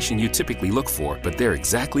qualification you typically look for, but they're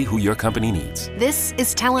exactly who your company needs. This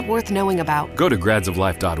is talent worth knowing about. Go to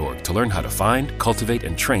gradsoflife.org to learn how to find, cultivate,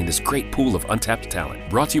 and train this great pool of untapped talent.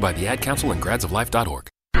 Brought to you by the Ad Council and gradsoflife.org.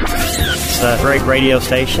 It's a great radio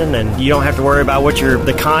station, and you don't have to worry about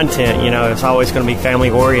the content. It's always going to be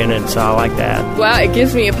family-oriented, so I like that. Well, it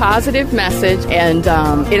gives me a positive message, and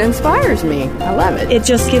it inspires me. I love it. It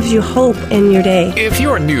just gives you hope in your day. If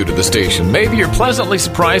you're new to the station, maybe you're pleasantly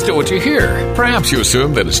surprised at what you hear. Perhaps you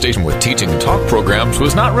assumed that a station with teaching and talk programs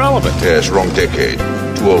was not relevant. Yes, wrong decade.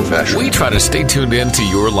 Too old-fashioned. We try to stay tuned in to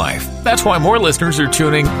your life. That's why more listeners are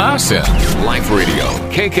tuning us in. Life Radio,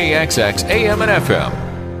 KKXX, AM and FM.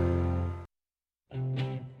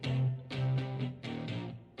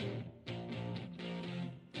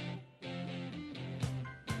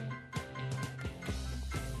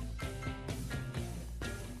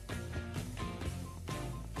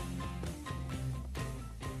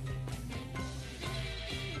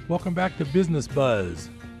 Welcome back to Business Buzz.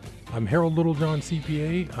 I'm Harold Littlejohn,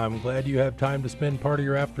 CPA. I'm glad you have time to spend part of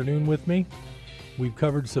your afternoon with me. We've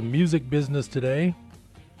covered some music business today.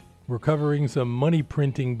 We're covering some money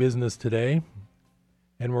printing business today.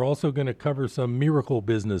 And we're also going to cover some miracle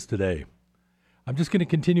business today. I'm just going to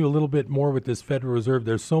continue a little bit more with this Federal Reserve.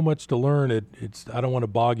 There's so much to learn. I don't want to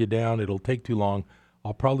bog you down. It'll take too long.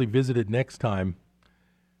 I'll probably visit it next time.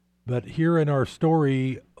 But here in our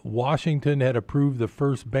story, Washington had approved the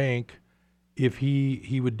first bank. If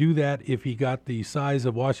he would do that if he got the size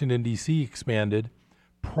of Washington, D.C. expanded,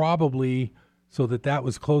 probably so that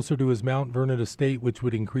was closer to his Mount Vernon estate, which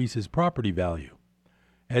would increase his property value.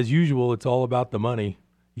 As usual, it's all about the money,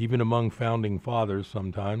 even among founding fathers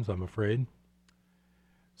sometimes, I'm afraid.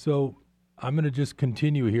 So I'm going to just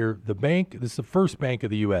continue here. The bank, this is the first bank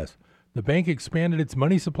of the U.S., the bank expanded its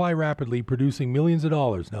money supply rapidly, producing millions of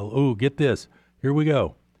dollars. Now, get this. Here we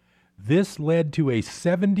go. This led to a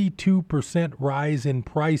 72% rise in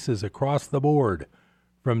prices across the board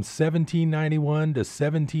from 1791 to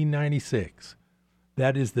 1796.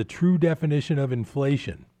 That is the true definition of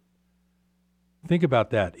inflation. Think about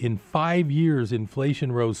that. In 5 years,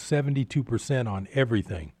 inflation rose 72% on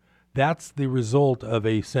everything. That's the result of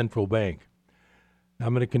a central bank. Now,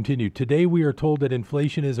 I'm going to continue. Today, we are told that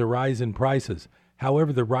inflation is a rise in prices.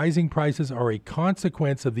 However, the rising prices are a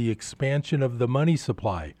consequence of the expansion of the money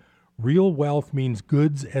supply. Real wealth means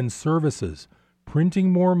goods and services.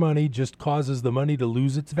 Printing more money just causes the money to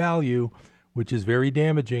lose its value, which is very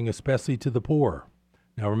damaging, especially to the poor.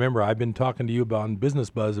 Now remember, I've been talking to you on Business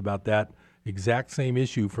Buzz about that exact same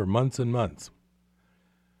issue for months and months.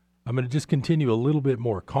 I'm going to just continue a little bit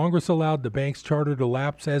more. Congress allowed the bank's charter to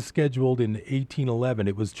lapse as scheduled in 1811.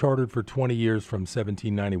 It was chartered for 20 years from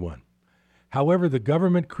 1791. However, the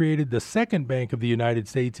government created the second Bank of the United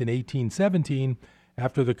States in 1817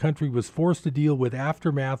 after the country was forced to deal with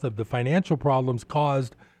aftermath of the financial problems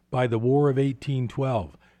caused by the War of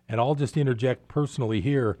 1812. And I'll just interject personally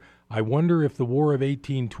here. I wonder if the War of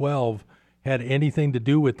 1812 had anything to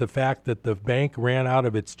do with the fact that the bank ran out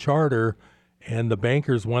of its charter and the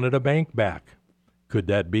bankers wanted a bank back. Could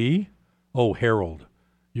that be? Oh, Harold,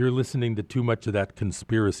 you're listening to too much of that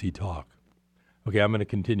conspiracy talk. Okay, I'm going to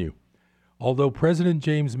continue. Although President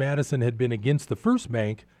James Madison had been against the first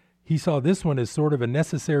bank, he saw this one as sort of a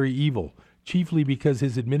necessary evil, chiefly because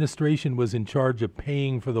his administration was in charge of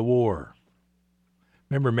paying for the war.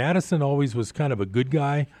 Remember, Madison always was kind of a good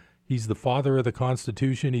guy. He's the father of the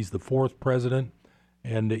Constitution. He's the fourth president.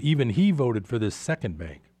 And even he voted for this second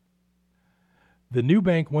bank. The new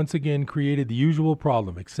bank once again created the usual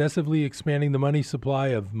problem, excessively expanding the money supply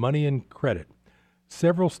of money and credit.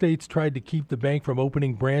 Several states tried to keep the bank from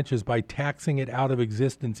opening branches by taxing it out of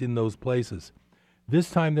existence in those places. This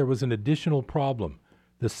time there was an additional problem.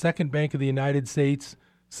 The Second Bank of the United States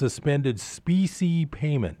suspended specie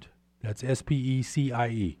payment. That's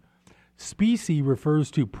S-P-E-C-I-E. Specie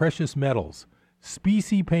refers to precious metals.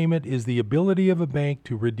 Specie payment is the ability of a bank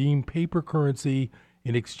to redeem paper currency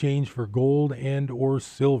in exchange for gold and or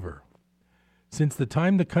silver. Since the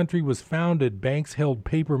time the country was founded, banks held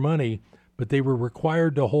paper money, but they were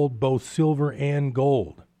required to hold both silver and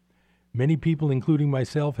gold. Many people, including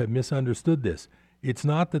myself, have misunderstood this. It's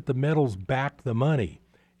not that the metals back the money.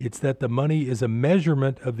 It's that the money is a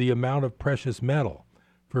measurement of the amount of precious metal.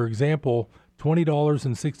 For example,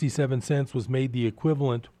 $20.67 was made the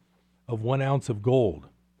equivalent of 1 ounce of gold.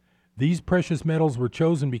 These precious metals were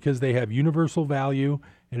chosen because they have universal value,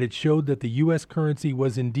 and it showed that the U.S. currency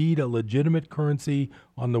was indeed a legitimate currency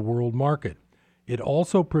on the world market. It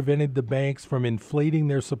also prevented the banks from inflating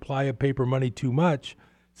their supply of paper money too much,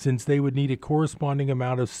 since they would need a corresponding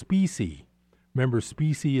amount of specie. Remember,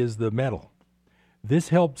 specie is the metal. This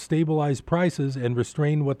helped stabilize prices and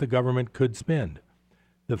restrain what the government could spend.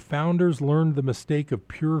 The founders learned the mistake of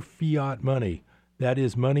pure fiat money, that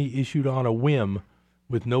is, money issued on a whim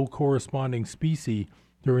with no corresponding specie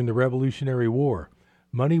during the Revolutionary War.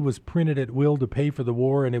 Money was printed at will to pay for the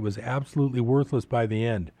war, and it was absolutely worthless by the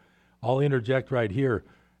end. I'll interject right here.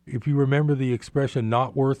 If you remember the expression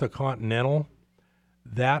 "not worth a continental,"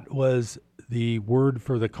 that was the word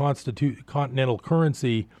for the continental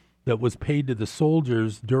currency that was paid to the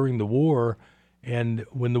soldiers during the war. And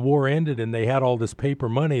when the war ended and they had all this paper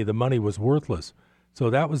money, the money was worthless. So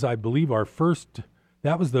that was, I believe,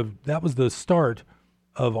 that was the start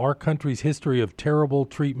of our country's history of terrible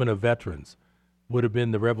treatment of veterans. Would have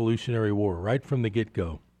been the Revolutionary War, right from the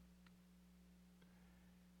get-go.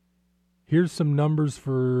 Here's some numbers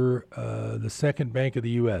for the Second Bank of the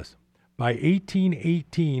U.S. By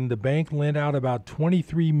 1818, the bank lent out about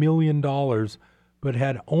 $23 million, but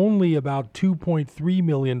had only about $2.3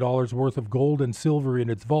 million worth of gold and silver in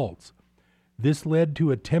its vaults. This led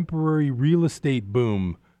to a temporary real estate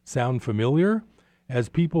boom. Sound familiar? As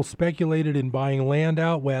people speculated in buying land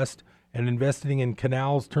out west and investing in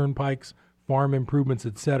canals, turnpikes, farm improvements,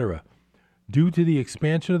 etc. Due to the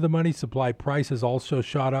expansion of the money supply, prices also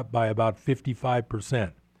shot up by about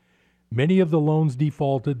 55%. Many of the loans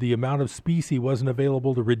defaulted, the amount of specie wasn't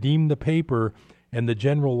available to redeem the paper, and the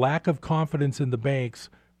general lack of confidence in the banks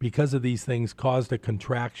because of these things caused a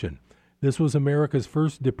contraction. This was America's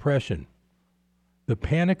first depression. The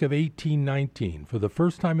Panic of 1819. For the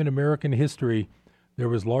first time in American history, there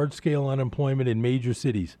was large-scale unemployment in major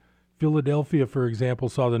cities. Philadelphia, for example,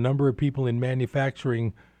 saw the number of people in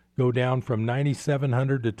manufacturing go down from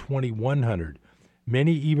 9,700 to 2,100.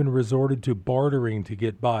 Many even resorted to bartering to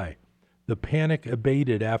get by. The panic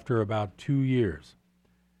abated after about 2 years.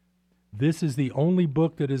 This is the only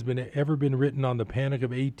book that has ever been written on the Panic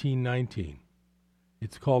of 1819.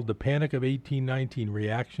 It's called The Panic of 1819,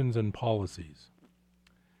 Reactions and Policies.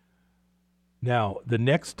 Now, the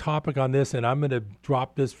next topic on this, and I'm going to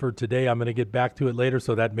drop this for today. I'm going to get back to it later,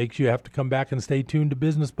 so that makes you have to come back and stay tuned to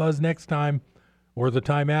Business Buzz next time or the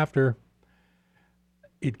time after.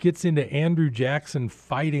 It gets into Andrew Jackson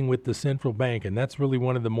fighting with the central bank, and that's really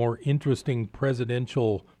one of the more interesting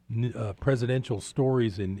presidential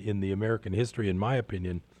stories in the American history, in my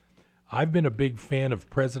opinion. I've been a big fan of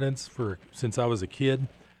presidents since I was a kid.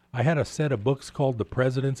 I had a set of books called The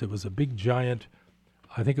Presidents. It was a big giant,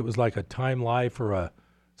 I think it was like a Time Life or a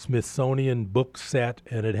Smithsonian book set,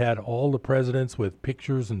 and it had all the presidents with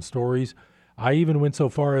pictures and stories. I even went so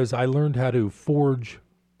far as I learned how to forge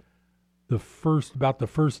about the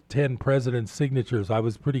first 10 presidents' signatures. I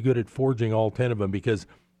was pretty good at forging all 10 of them because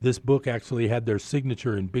this book actually had their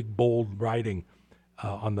signature in big, bold writing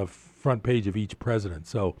on the front page of each president.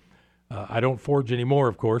 So I don't forge anymore,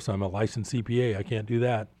 of course. I'm a licensed CPA. I can't do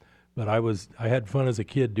that. But I had fun as a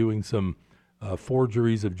kid doing some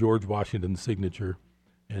forgeries of George Washington's signature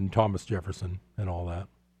and Thomas Jefferson and all that.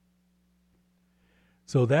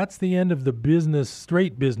 So that's the end of the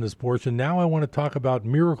straight business portion. Now I want to talk about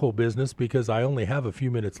miracle business because I only have a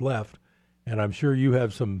few minutes left, and I'm sure you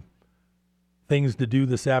have some things to do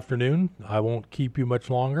this afternoon. I won't keep you much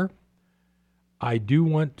longer. I do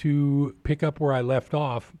want to pick up where I left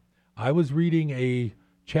off. I was reading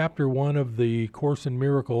chapter 1 of the Course in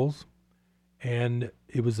Miracles, and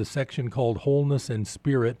it was a section called Wholeness and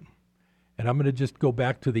Spirit, and I'm going to just go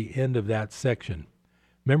back to the end of that section.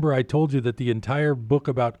 Remember, I told you that the entire book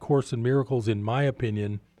about Course in Miracles, in my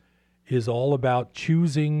opinion, is all about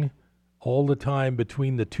choosing all the time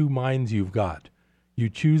between the two minds you've got. You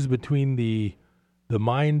choose between the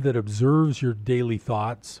mind that observes your daily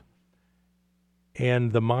thoughts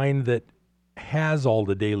and the mind that has all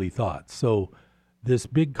the daily thoughts. So this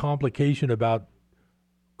big complication about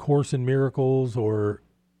Course in Miracles or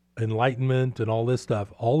enlightenment and all this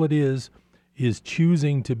stuff, all it is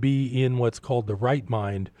choosing to be in what's called the right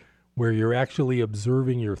mind, where you're actually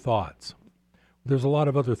observing your thoughts. There's a lot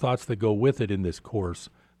of other thoughts that go with it in this course,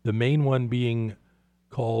 the main one being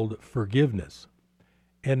called forgiveness.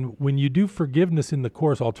 And when you do forgiveness in the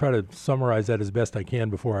course, I'll try to summarize that as best I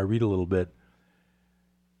can before I read a little bit.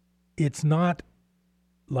 It's not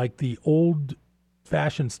like the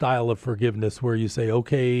old-fashioned style of forgiveness where you say,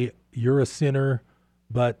 okay, you're a sinner,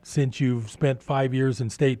 but since you've spent 5 years in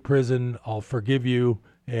state prison, I'll forgive you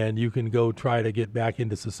and you can go try to get back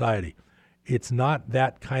into society. It's not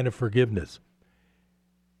that kind of forgiveness.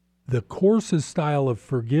 The Course's style of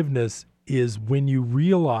forgiveness is when you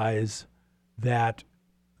realize that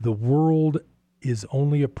the world is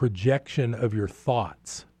only a projection of your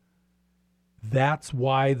thoughts. That's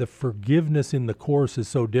why the forgiveness in the Course is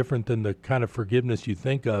so different than the kind of forgiveness you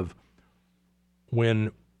think of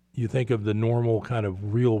when you think of the normal kind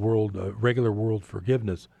of real world, regular world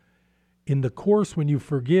forgiveness. In the Course, when you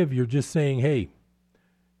forgive, you're just saying, hey,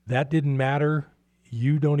 that didn't matter.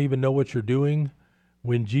 You don't even know what you're doing,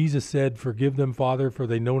 When Jesus said, "Forgive them, Father, for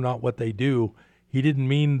they know not what they do," he didn't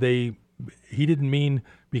mean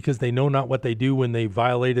because they know not what they do when they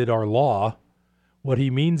violated our law. What he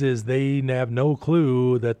means is they have no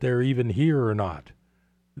clue that they're even here or not.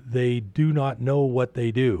 They do not know what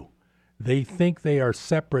they do. They think they are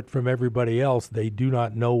separate from everybody else. They do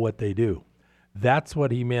not know what they do. That's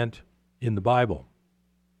what he meant in the Bible.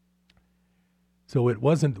 So it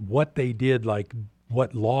wasn't what they did, like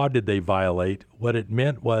what law did they violate. What it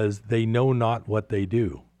meant was they know not what they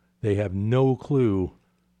do. They have no clue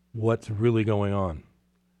what's really going on.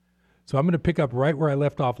 So I'm going to pick up right where I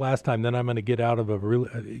left off last time. Then I'm going to get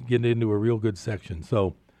into a real good section.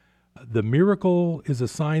 So the miracle is a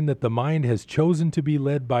sign that the mind has chosen to be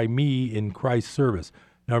led by me in Christ's service.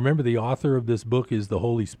 Now remember, the author of this book is the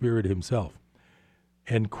Holy Spirit himself.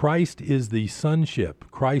 And Christ is the sonship.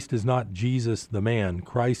 Christ is not Jesus the man.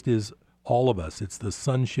 Christ is all of us. It's the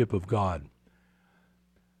sonship of God.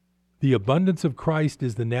 The abundance of Christ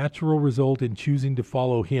is the natural result in choosing to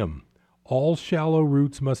follow him. All shallow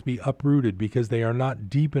roots must be uprooted because they are not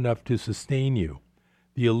deep enough to sustain you.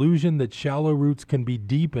 The illusion that shallow roots can be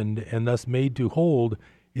deepened and thus made to hold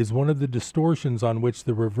is one of the distortions on which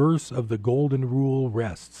the reverse of the golden rule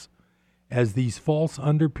rests. As these false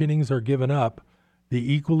underpinnings are given up,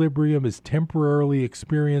 the equilibrium is temporarily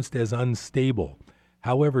experienced as unstable.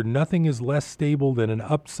 However, nothing is less stable than an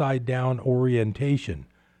upside-down orientation,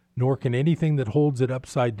 nor can anything that holds it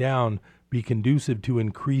upside down be conducive to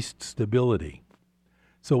increased stability.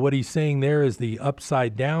 So what he's saying there is the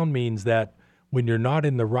upside down means that when you're not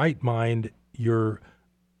in the right mind, you're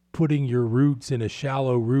putting your roots in a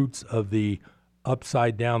shallow roots of the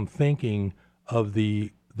upside down thinking of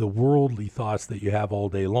the worldly thoughts that you have all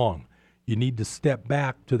day long. You need to step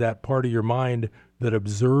back to that part of your mind that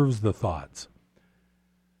observes the thoughts.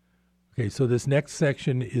 Okay, so this next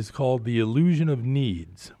section is called the illusion of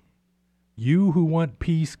needs. You who want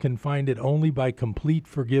peace can find it only by complete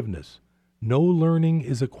forgiveness. No learning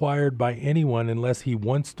is acquired by anyone unless he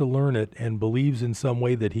wants to learn it and believes in some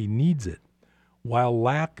way that he needs it. While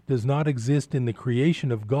lack does not exist in the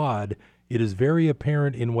creation of God, it is very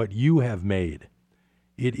apparent in what you have made.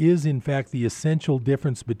 It is, in fact, the essential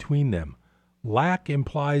difference between them. Lack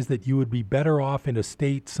implies that you would be better off in a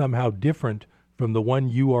state somehow different from the one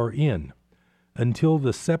you are in. Until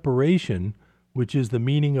the separation, which is the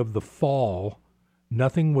meaning of the fall,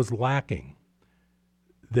 nothing was lacking.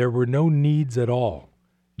 There were no needs at all.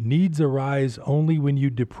 Needs arise only when you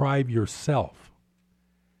deprive yourself.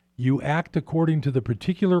 You act according to the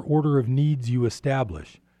particular order of needs you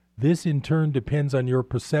establish. This in turn depends on your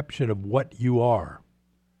perception of what you are.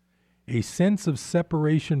 A sense of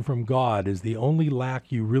separation from God is the only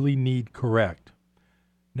lack you really need correct.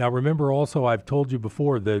 Now remember also, I've told you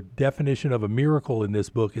before, the definition of a miracle in this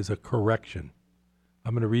book is a correction.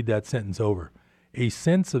 I'm going to read that sentence over. A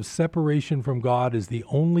sense of separation from God is the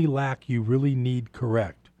only lack you really need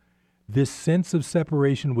correct. This sense of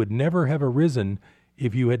separation would never have arisen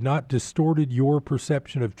if you had not distorted your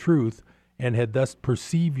perception of truth and had thus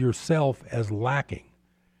perceived yourself as lacking.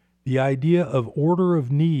 The idea of order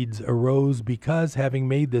of needs arose because, having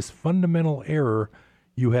made this fundamental error,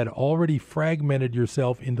 you had already fragmented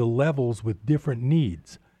yourself into levels with different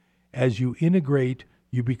needs. As you integrate,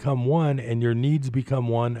 you become one, and your needs become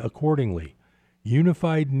one accordingly.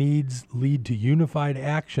 Unified needs lead to unified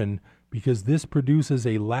action because this produces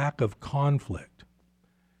a lack of conflict.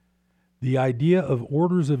 The idea of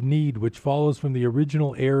orders of need, which follows from the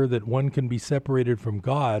original error that one can be separated from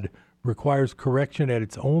God, requires correction at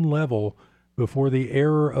its own level before the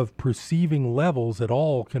error of perceiving levels at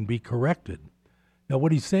all can be corrected. Now,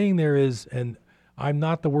 what he's saying there is, and I'm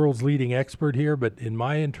not the world's leading expert here, but in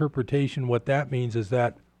my interpretation, what that means is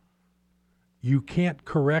that you can't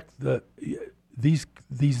correct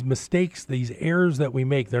these mistakes, these errors that we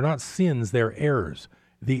make. They're not sins, they're errors.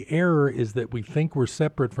 The error is that we think we're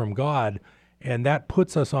separate from God, and that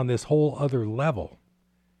puts us on this whole other level.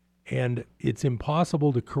 And it's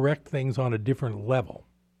impossible to correct things on a different level.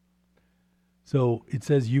 So it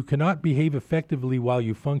says you cannot behave effectively while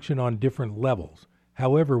you function on different levels.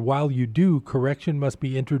 However, while you do, correction must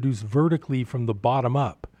be introduced vertically from the bottom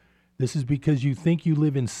up. This is because you think you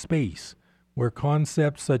live in space, where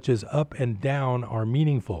concepts such as up and down are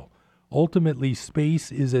meaningful. Ultimately,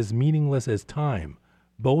 space is as meaningless as time.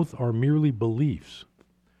 Both are merely beliefs.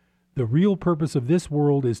 The real purpose of this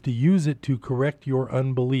world is to use it to correct your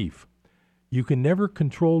unbelief. You can never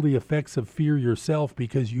control the effects of fear yourself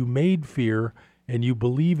because you made fear and you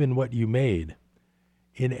believe in what you made.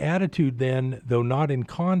 In attitude, then, though not in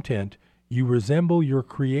content, you resemble your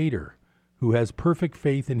Creator, who has perfect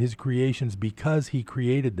faith in his creations because he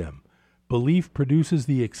created them. Belief produces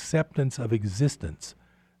the acceptance of existence.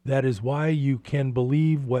 That is why you can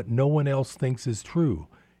believe what no one else thinks is true.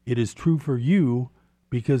 It is true for you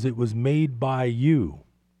because it was made by you.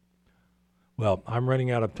 Well, I'm running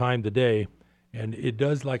out of time today, and it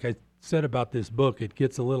does, like I said about this book, it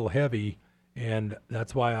gets a little heavy, and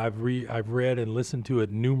that's why I've read and listened to it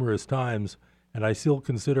numerous times, and I still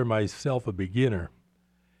consider myself a beginner.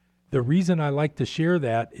 The reason I like to share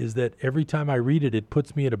that is that every time I read it, it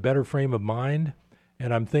puts me in a better frame of mind,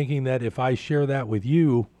 and I'm thinking that if I share that with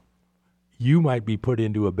you, you might be put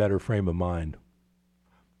into a better frame of mind.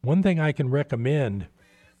 One thing I can recommend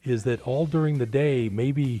is that all during the day,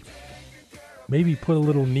 maybe put a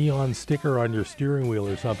little neon sticker on your steering wheel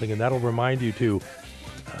or something, and that'll remind you to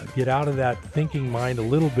get out of that thinking mind a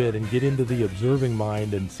little bit and get into the observing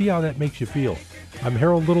mind and see how that makes you feel. I'm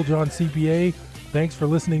Harold Littlejohn, CPA. Thanks for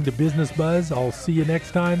listening to Business Buzz. I'll see you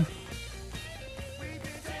next time.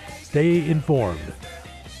 Stay informed.